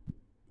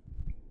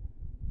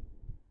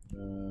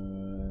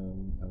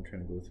 I'm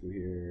trying to go through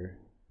here.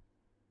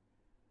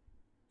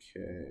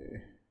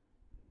 Okay.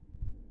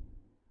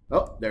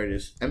 Oh, there it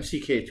is.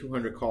 MCK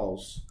 200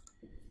 calls.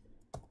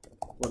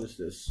 What is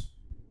this?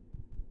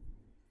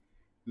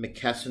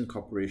 McKesson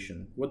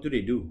Corporation. What do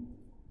they do?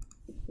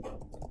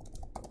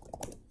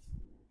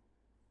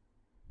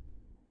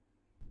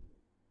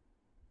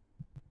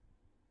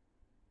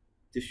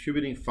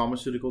 Distributing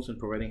pharmaceuticals and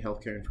providing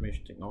healthcare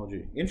information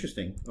technology.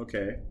 Interesting.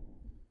 Okay.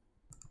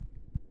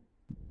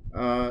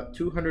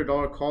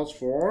 $200 calls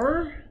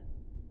for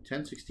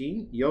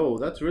 1016. Yo,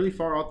 that's really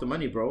far out the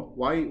money, bro.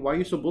 Why are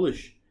you so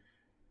bullish?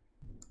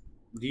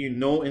 Do you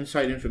know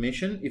inside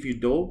information? If you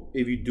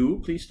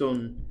do, please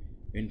don't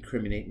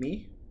incriminate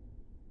me.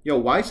 Yo,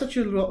 why such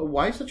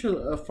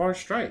a far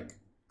strike?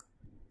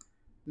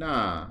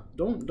 Nah,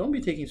 don't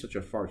be taking such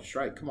a far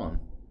strike. Come on.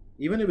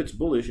 Even if it's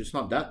bullish, it's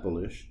not that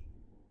bullish.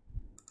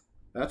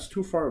 That's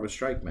too far of a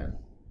strike, man.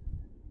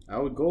 I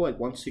would go like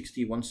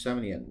 160,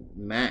 170 at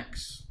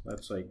max.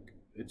 That's like,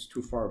 it's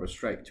too far of a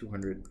strike.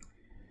 200.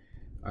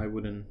 I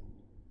wouldn't.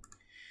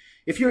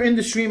 If you're in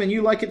the stream and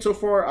you like it so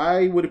far,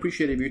 I would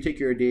appreciate it if you take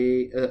your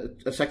day,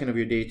 a second of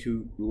your day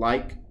to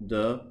like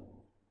the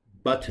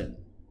button.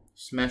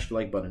 Smash the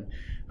like button.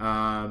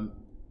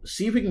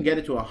 See if we can get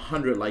it to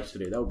 100 likes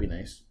today. That would be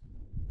nice.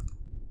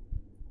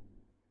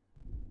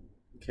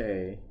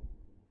 Okay.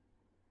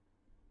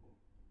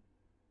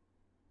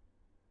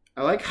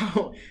 I like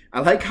how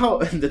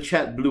the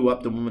chat blew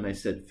up the moment I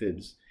said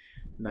fibs.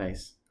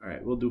 Nice. All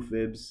right, we'll do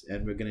fibs,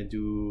 and we're gonna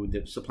do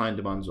the supply and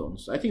demand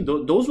zones. I think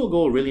those will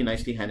go really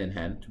nicely hand in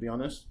hand. To be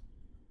honest,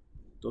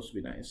 those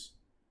would be nice.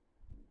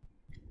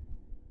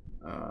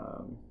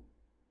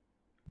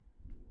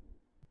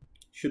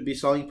 Should be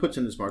selling puts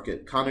in this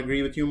market. Can't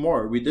agree with you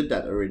more. We did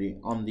that already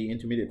on the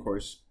intermediate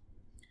course.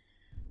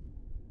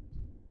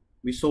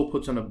 We sold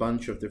puts on a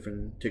bunch of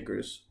different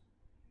tickers.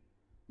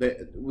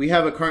 We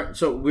have a current,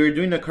 so we're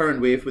doing the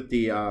current wave with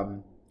the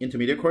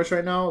intermediate course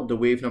right now, the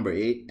wave number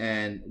 8,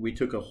 and we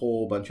took a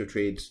whole bunch of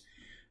trades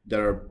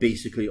that are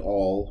basically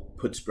all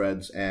put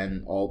spreads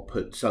and all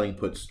selling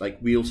puts,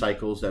 like wheel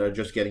cycles that are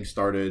just getting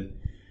started,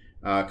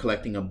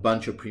 collecting a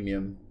bunch of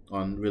premium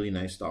on really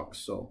nice stocks.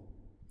 So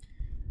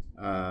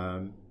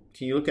can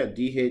you look at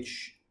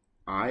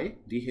DHI?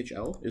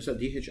 DHL? Is that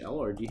DHL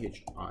or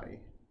DHI?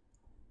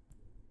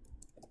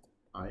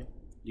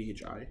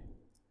 DHI?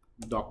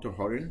 Dr.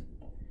 Horan?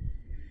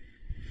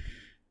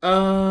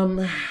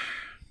 I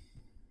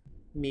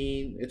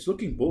mean, it's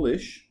looking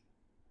bullish.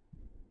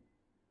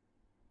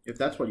 If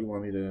that's what you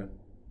want me to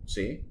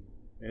say,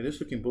 it is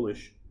looking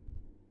bullish.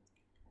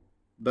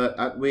 But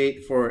I'd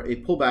wait for a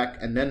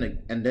pullback and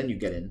then you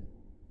get in.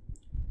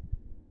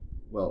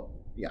 Well,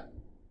 yeah.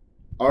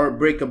 Or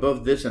break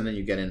above this and then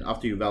you get in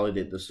after you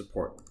validate the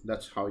support.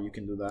 That's how you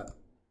can do that.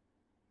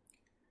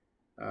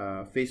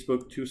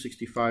 Facebook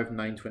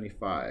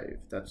 265.925.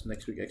 That's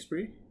next week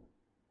expiry.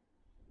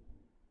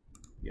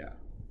 Yeah.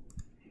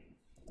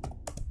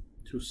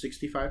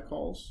 265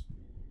 calls.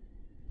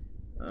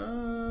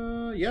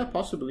 Yeah,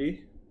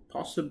 possibly.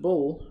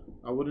 Possible.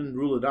 I wouldn't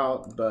rule it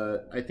out,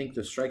 but I think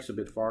the strike's a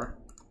bit far.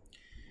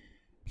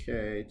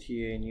 Okay,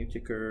 TA new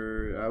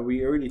ticker.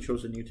 We already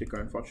chose a new ticker,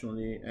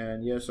 unfortunately.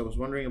 And yes, I was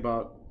wondering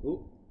about.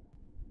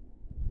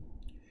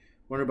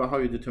 Wonder about how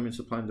you determine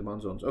supply and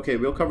demand zones. Okay,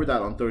 we'll cover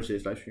that on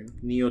Thursday's live stream.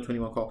 Neo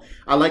 21 call.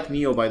 I like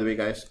Neo, by the way,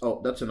 guys.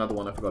 Oh, that's another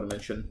one I forgot to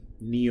mention.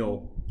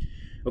 Neo.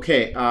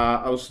 Okay,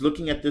 I was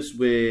looking at this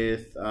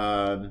with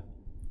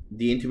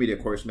the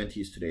intermediate course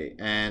mentees today,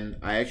 and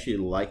I actually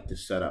like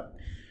this setup.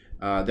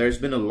 There's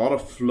been a lot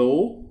of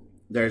flow.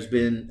 There's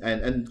been,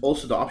 and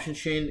also the option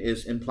chain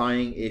is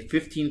implying a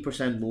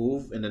 15%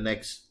 move in the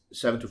next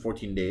 7 to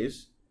 14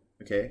 days.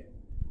 Okay,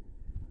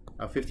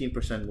 a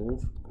 15%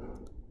 move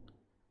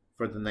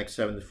for the next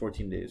 7 to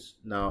 14 days.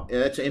 Now,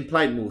 it's an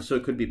implied move, so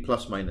it could be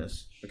plus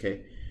minus.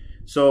 Okay,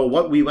 so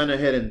what we went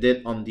ahead and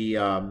did on the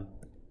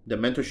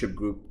mentorship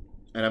group,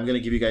 and I'm going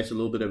to give you guys a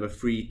little bit of a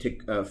free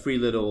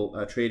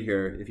little trade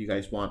here if you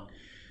guys want.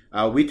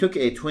 We took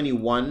a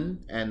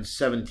 21 and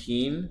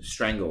 17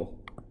 strangle.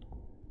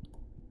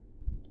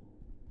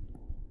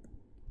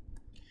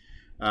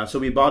 So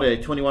we bought a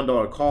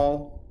 $21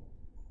 call,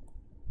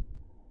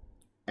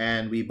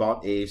 and we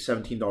bought a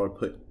 $17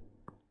 put.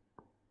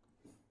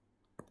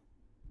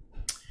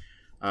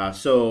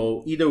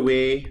 So either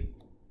way,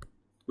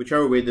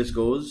 whichever way this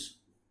goes,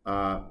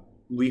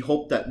 we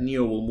hope that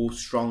Neo will move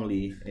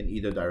strongly in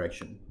either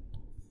direction.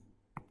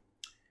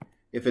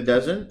 If it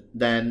doesn't,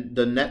 then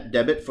the net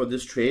debit for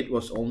this trade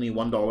was only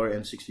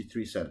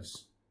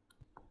 $1.63.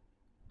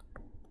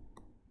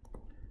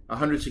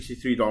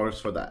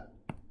 $163 for that.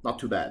 Not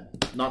too bad.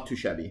 Not too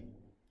shabby.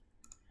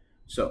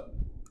 So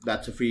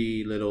that's a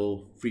free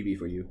little freebie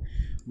for you.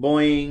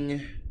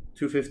 Boeing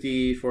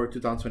 250 for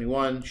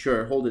 2021.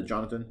 Sure, hold it,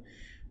 Jonathan.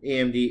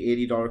 AMD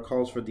 $80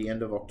 calls for the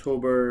end of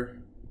October.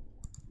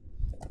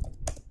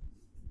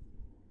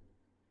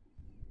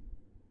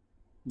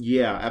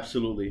 Yeah,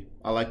 absolutely.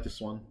 I like this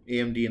one.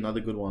 AMD,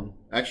 another good one.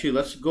 Actually,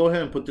 let's go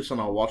ahead and put this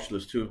on our watch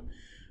list too.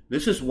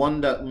 This is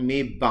one that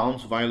may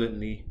bounce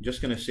violently.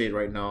 Just gonna say it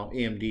right now.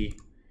 AMD.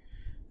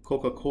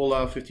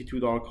 Coca-Cola,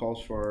 $52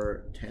 calls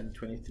for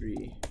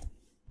 10.23.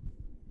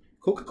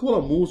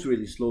 Coca-Cola moves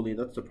really slowly.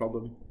 That's the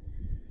problem.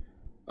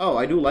 Oh,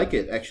 I do like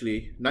it,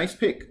 actually. Nice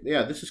pick.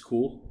 Yeah, this is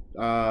cool.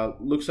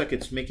 Looks like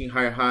it's making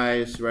higher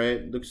highs,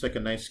 right? Looks like a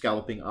nice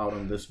scalping out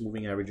on this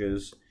moving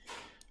averages.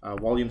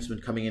 Volume's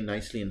been coming in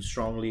nicely and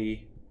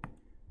strongly.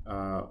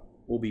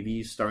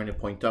 OBV is starting to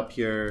point up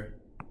here.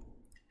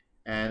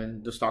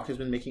 And the stock has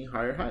been making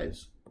higher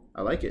highs.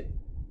 I like it.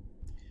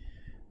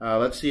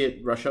 Let's see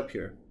it rush up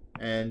here.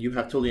 And you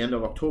have till the end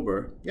of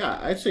October. Yeah,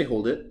 I'd say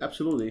hold it.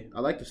 Absolutely.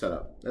 I like the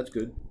setup. That's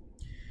good.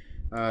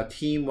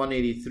 Team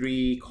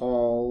 183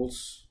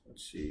 calls.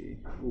 Let's see.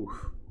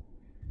 Oof.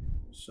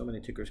 So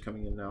many tickers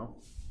coming in now.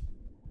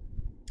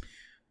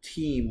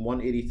 Team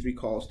 183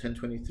 calls,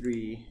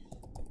 1023.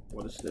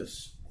 What is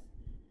this?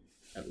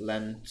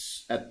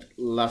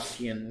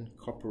 Atlassian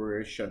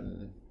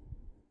Corporation.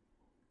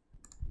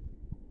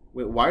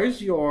 Wait, why is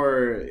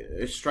your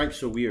strike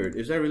so weird?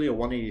 Is that really a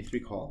 183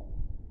 call?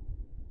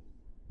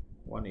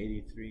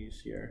 183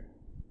 is here.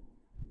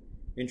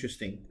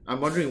 Interesting.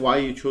 I'm wondering why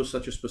you chose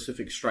such a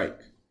specific strike.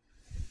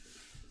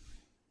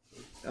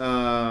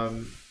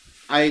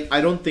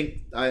 I don't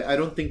think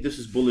this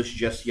is bullish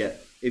just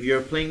yet. If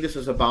you're playing this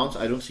as a bounce,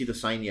 I don't see the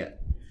sign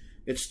yet.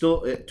 It's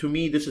still, to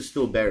me, this is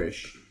still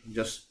bearish.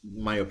 Just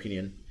my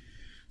opinion.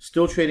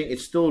 Still trading.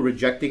 It's still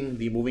rejecting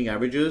the moving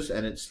averages,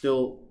 and it's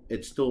still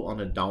on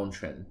a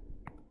downtrend.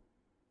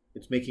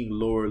 It's making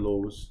lower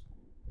lows.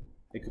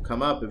 It could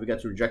come up. If it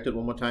gets rejected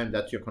one more time,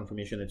 that's your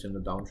confirmation it's in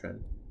the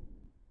downtrend.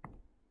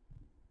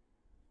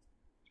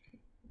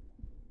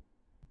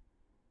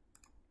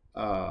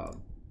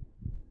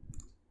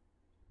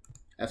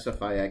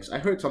 SFIX. I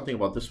heard something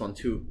about this one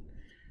too.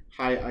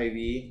 Hi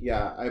Ivy.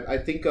 Yeah, I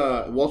think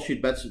Wall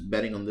Street Bet's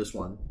betting on this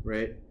one,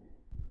 right?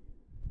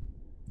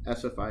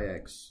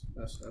 SFIX.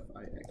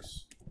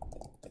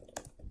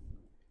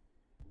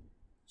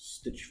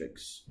 Stitch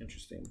Fix.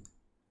 Interesting.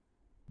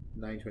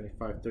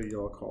 $9.25,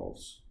 $30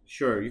 calls.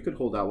 Sure, you could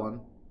hold that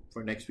one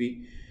for next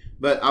week.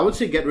 But I would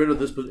say get rid of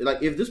this.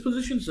 Like, if this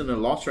position's in a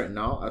loss right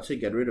now, I'd say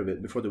get rid of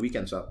it before the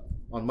weekend's up.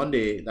 On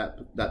Monday,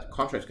 that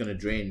contract's going to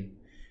drain.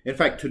 In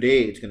fact,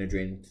 today it's going to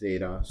drain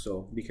data,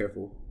 so be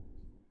careful.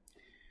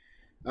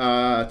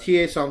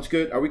 TA sounds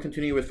good. Are we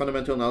continuing with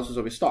fundamental analysis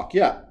of a stock?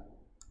 Yeah.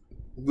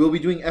 We'll be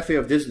doing FA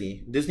of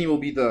Disney. Disney will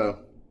be the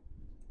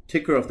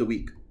ticker of the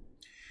week.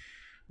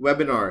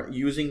 Webinar,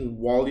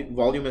 using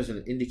volume as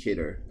an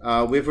indicator.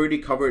 We've already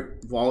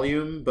covered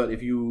volume, but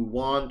if you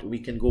want, we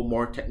can go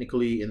more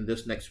technically in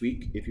this next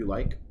week, if you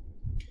like.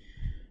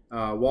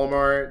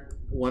 Walmart,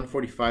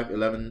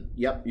 145.11.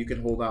 Yep, you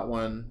can hold that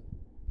one.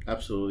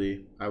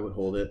 Absolutely, I would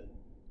hold it.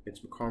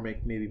 It's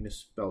McCormick, maybe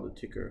misspelled the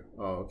ticker.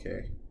 Oh,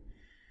 okay.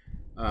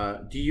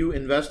 Do you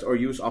invest or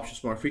use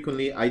options more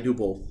frequently? I do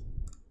both.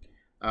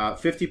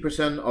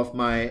 50% of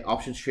my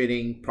options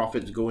trading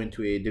profits go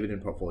into a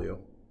dividend portfolio.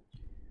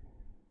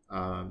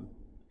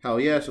 Hell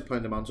yeah, supply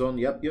and demand zone.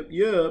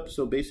 Yep.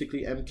 So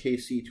basically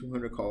MKC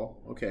 200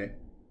 call. Okay.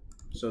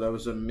 So that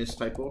was a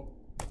mistypo.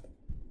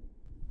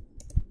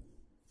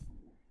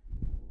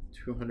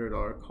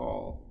 $200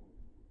 call.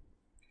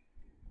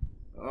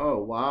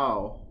 Oh,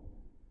 wow.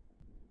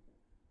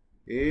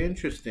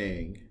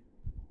 Interesting.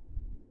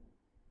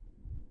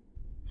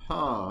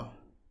 Huh.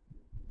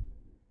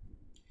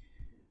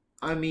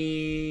 I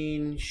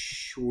mean,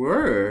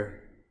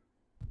 sure.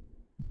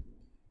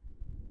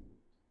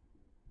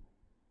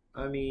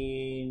 I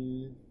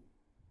mean,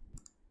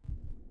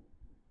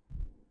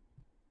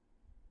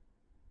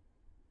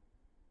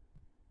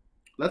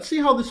 let's see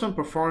how this one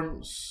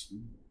performs.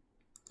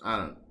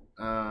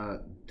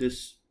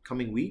 This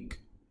coming week.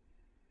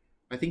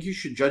 I think you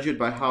should judge it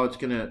by how it's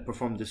gonna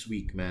perform this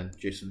week, man,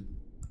 Jason.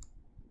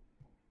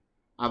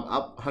 I'm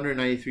up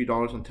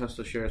 $193 on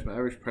Tesla shares. My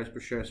average price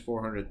per share is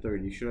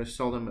 $430. Should I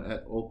sell them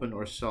at open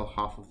or sell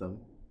half of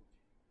them?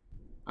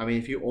 I mean,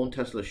 if you own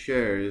Tesla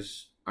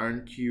shares,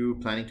 aren't you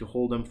planning to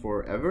hold them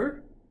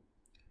forever?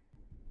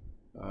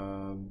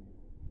 Let's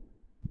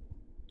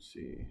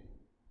see.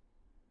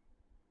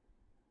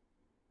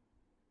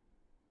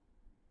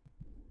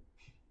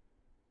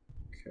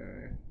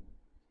 Okay.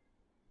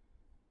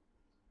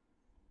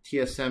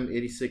 TSM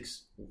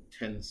 86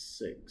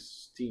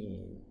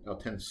 1016. Oh,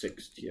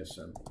 106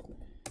 TSM.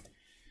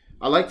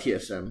 I like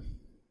TSM.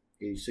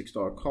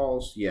 $86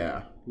 calls.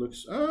 Yeah.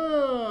 Looks,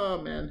 oh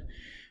man.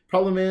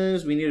 Problem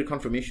is we need a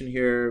confirmation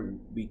here.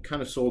 We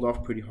kind of sold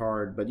off pretty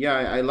hard. But yeah,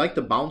 I like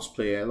the bounce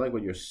play. I like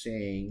what you're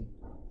saying.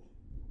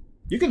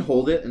 You can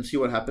hold it and see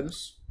what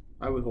happens.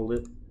 I would hold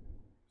it.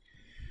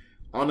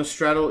 On a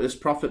straddle is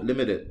profit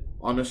limited.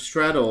 On a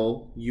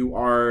straddle, you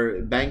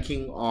are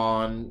banking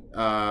on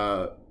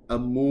a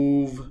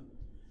move.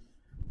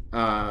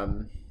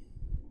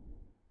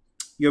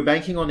 You're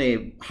banking on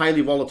a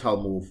highly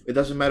volatile move. It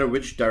doesn't matter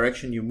which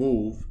direction you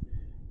move.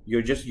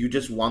 You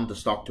just want the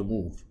stock to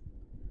move.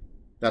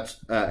 That's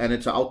and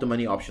it's an out the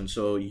money option.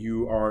 So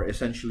you are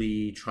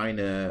essentially trying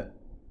to,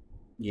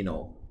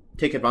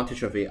 take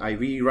advantage of a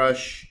IV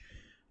rush,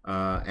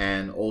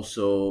 and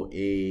also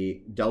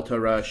a delta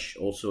rush,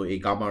 also a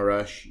gamma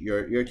rush.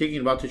 You're taking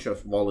advantage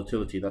of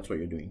volatility. That's what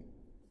you're doing.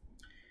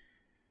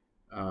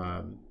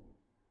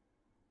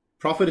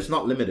 Profit is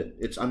not limited.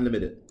 It's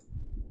unlimited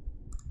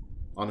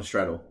on a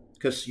straddle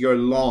because you're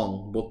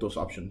long both those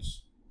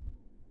options.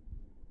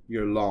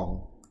 You're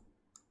long.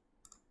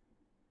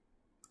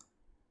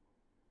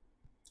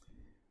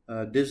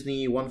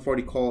 Disney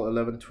 140 call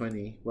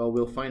 1120. Well,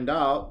 we'll find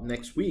out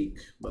next week,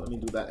 but let me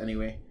do that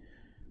anyway.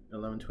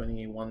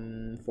 1120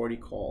 140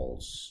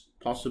 calls.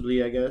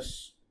 Possibly, I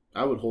guess.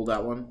 I would hold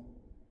that one.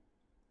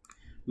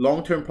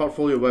 Long-term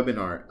portfolio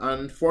webinar.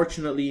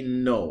 Unfortunately,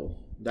 no.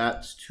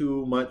 That's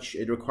too much.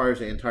 It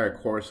requires an entire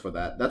course for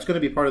that. That's going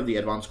to be part of the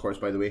advanced course,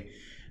 by the way.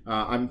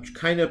 I'm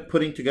kind of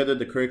putting together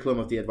the curriculum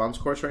of the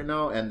advanced course right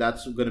now, and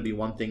that's going to be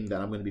one thing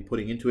that I'm going to be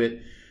putting into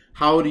it.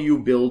 How do you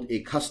build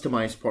a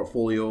customized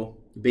portfolio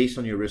based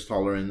on your risk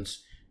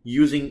tolerance,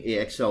 using a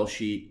Excel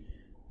sheet,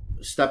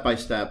 step by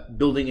step,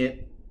 building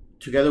it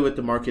together with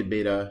the market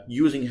beta,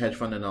 using hedge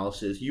fund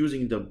analysis,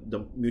 using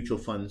the mutual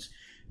funds,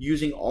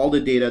 using all the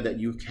data that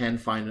you can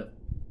find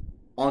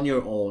on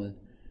your own,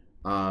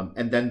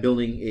 and then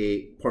building a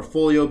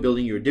portfolio,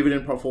 building your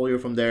dividend portfolio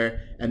from there,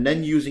 and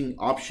then using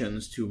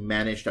options to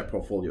manage that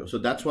portfolio. So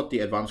that's what the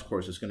advanced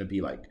course is going to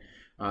be like.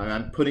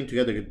 I'm putting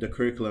together the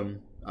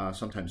curriculum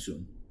sometime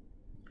soon.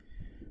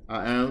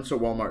 I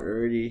answered Walmart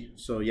already,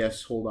 so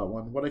yes, hold that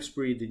one. What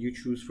expiry did you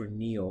choose for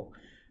NEO?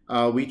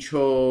 We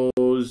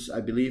chose,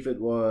 I believe it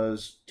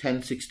was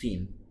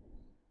 10/16.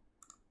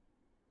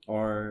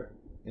 Or,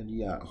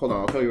 yeah, hold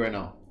on, I'll tell you right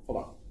now. Hold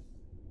on.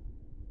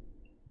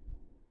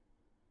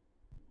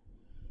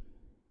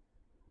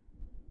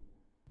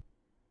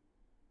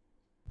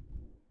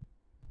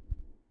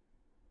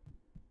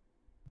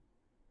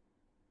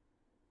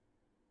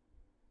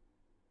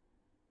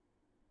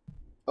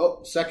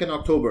 Oh, 2nd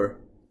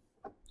October.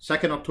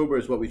 2nd October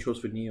is what we chose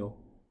for NEO.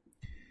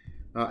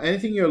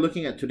 Anything you're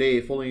looking at today,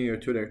 following your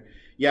Twitter?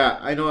 Yeah,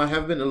 I know I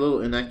have been a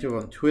little inactive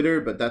on Twitter,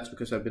 but that's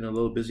because I've been a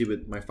little busy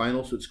with my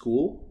finals with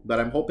school.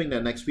 But I'm hoping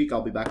that next week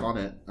I'll be back on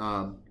it.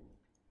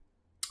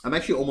 I'm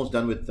actually almost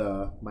done with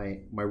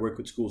my work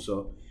with school,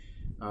 so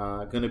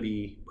gonna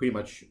be pretty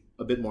much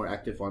a bit more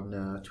active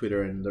on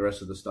Twitter and the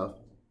rest of the stuff.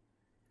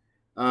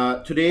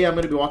 Today I'm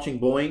gonna be watching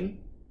Boeing.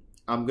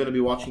 I'm going to be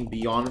watching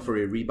Beyond for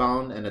a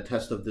rebound and a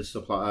test of this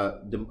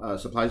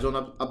supply zone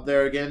up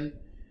there again.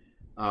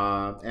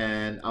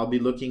 And I'll be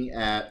looking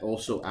at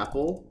also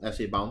Apple as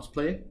a bounce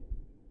play.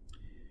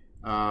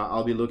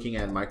 I'll be looking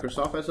at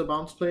Microsoft as a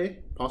bounce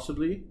play,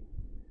 possibly.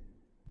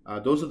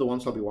 Those are the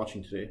ones I'll be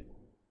watching today,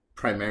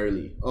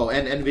 primarily. Oh,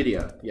 and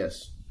NVIDIA.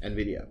 Yes,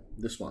 NVIDIA.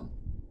 This one.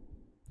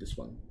 This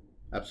one.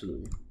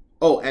 Absolutely.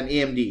 Oh, and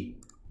AMD.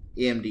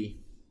 AMD.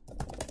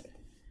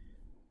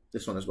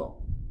 This one as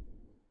well.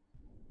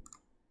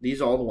 These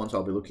are all the ones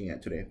I'll be looking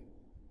at today,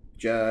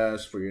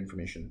 just for your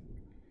information.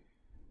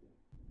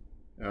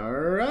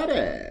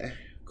 Alrighty,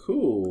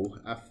 cool.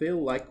 I feel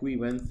like we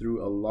went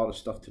through a lot of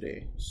stuff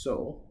today.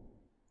 So,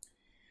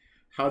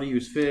 how to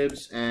use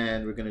fibs,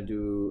 and we're gonna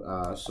do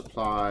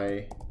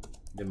supply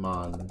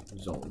demand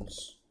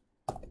zones.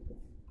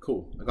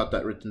 Cool, I got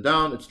that written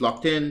down. It's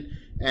locked in,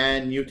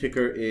 and new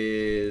ticker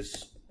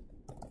is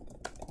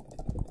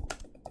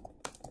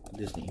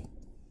Disney.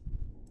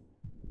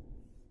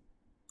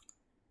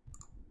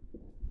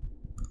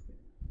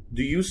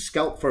 Do you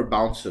scalp for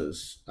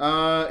bounces?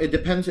 It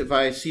depends if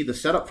I see the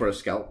setup for a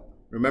scalp.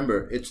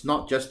 Remember, it's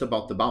not just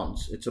about the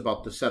bounce, it's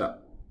about the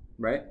setup,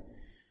 right?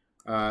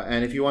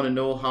 And if you want to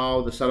know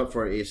how the setup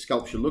for a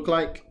scalp should look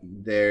like,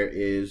 there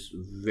is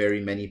very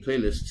many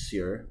playlists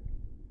here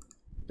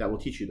that will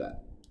teach you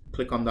that.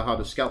 Click on the how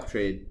to scalp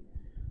trade.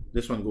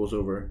 This one goes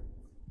over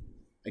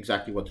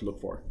exactly what to look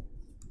for.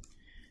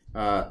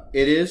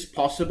 It is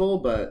possible,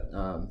 but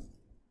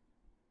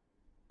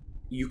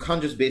you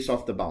can't just base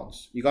off the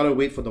bounce. You gotta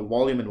wait for the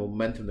volume and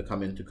momentum to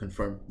come in to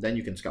confirm. Then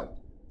you can scalp.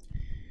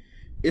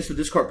 Is the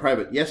Discord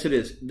private? Yes, it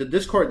is. The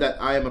Discord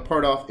that I am a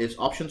part of is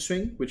Option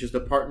Swing, which is the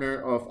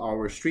partner of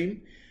our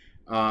stream.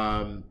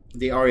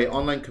 They are an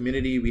online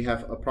community. We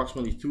have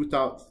approximately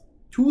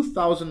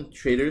 2,000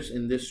 traders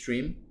in this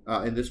stream,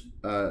 in this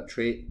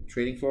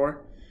trading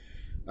floor.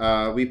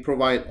 We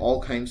provide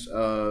all kinds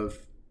of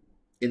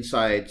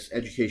insights,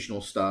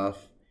 educational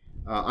stuff.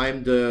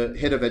 I'm the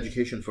head of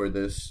education for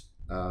this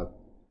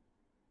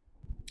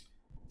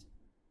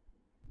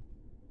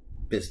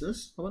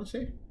business, I want to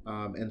say.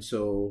 And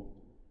so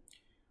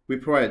we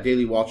provide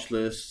daily watch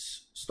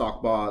lists,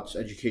 stock bots,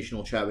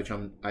 educational chat, which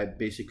I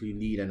basically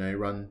lead, and I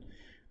run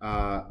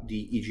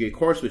the EGA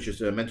course, which is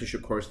a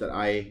mentorship course that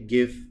I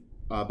give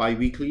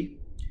bi-weekly.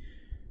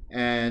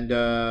 And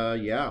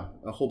yeah,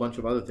 a whole bunch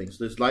of other things.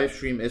 This live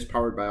stream is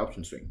powered by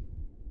Option Swing.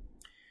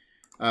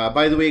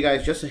 By the way,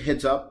 guys, just a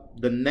heads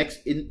up, the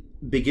next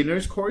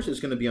beginners course is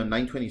going to be on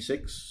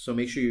 9/26, so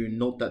make sure you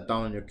note that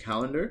down on your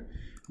calendar.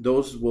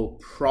 Those will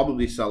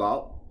probably sell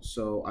out,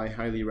 so I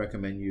highly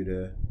recommend you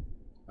to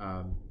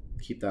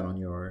keep that on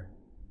your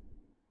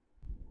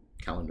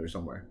calendar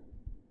somewhere.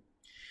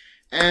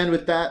 And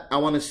with that, I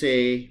want to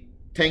say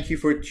thank you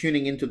for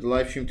tuning into the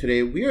live stream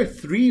today. We are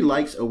 3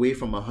 likes away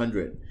from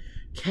 100.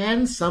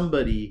 Can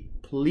somebody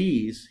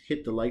please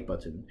hit the like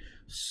button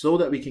so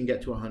that we can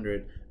get to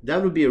 100?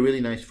 That would be a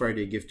really nice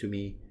Friday gift to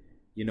me.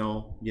 You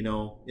know,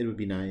 it would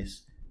be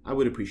nice. I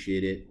would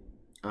appreciate it.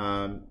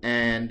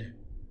 And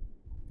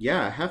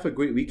yeah, have a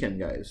great weekend,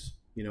 guys.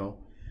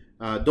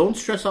 Don't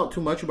stress out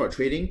too much about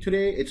trading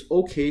today. It's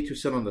okay to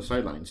sit on the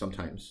sideline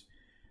sometimes.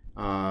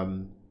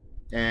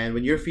 And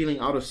when you're feeling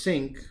out of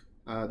sync,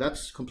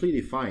 that's completely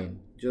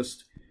fine.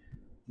 Just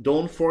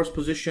don't force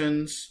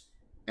positions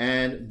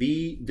and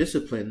be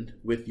disciplined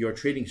with your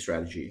trading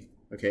strategy,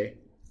 okay?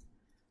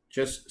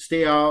 Just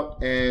stay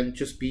out and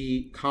just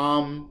be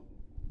calm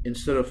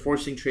instead of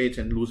forcing trades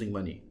and losing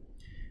money.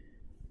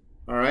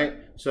 All right,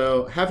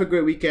 so have a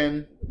great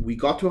weekend. We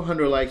got to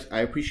 100 likes.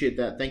 I appreciate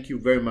that. Thank you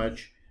very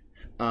much.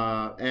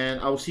 And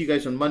I will see you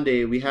guys on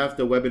Monday. We have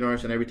the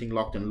webinars and everything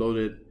locked and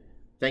loaded.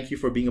 Thank you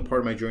for being a part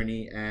of my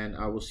journey, and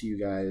I will see you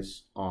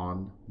guys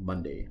on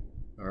Monday.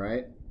 All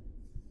right.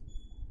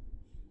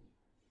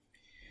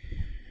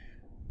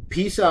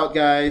 Peace out,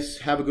 guys.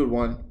 Have a good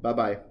one.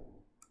 Bye-bye.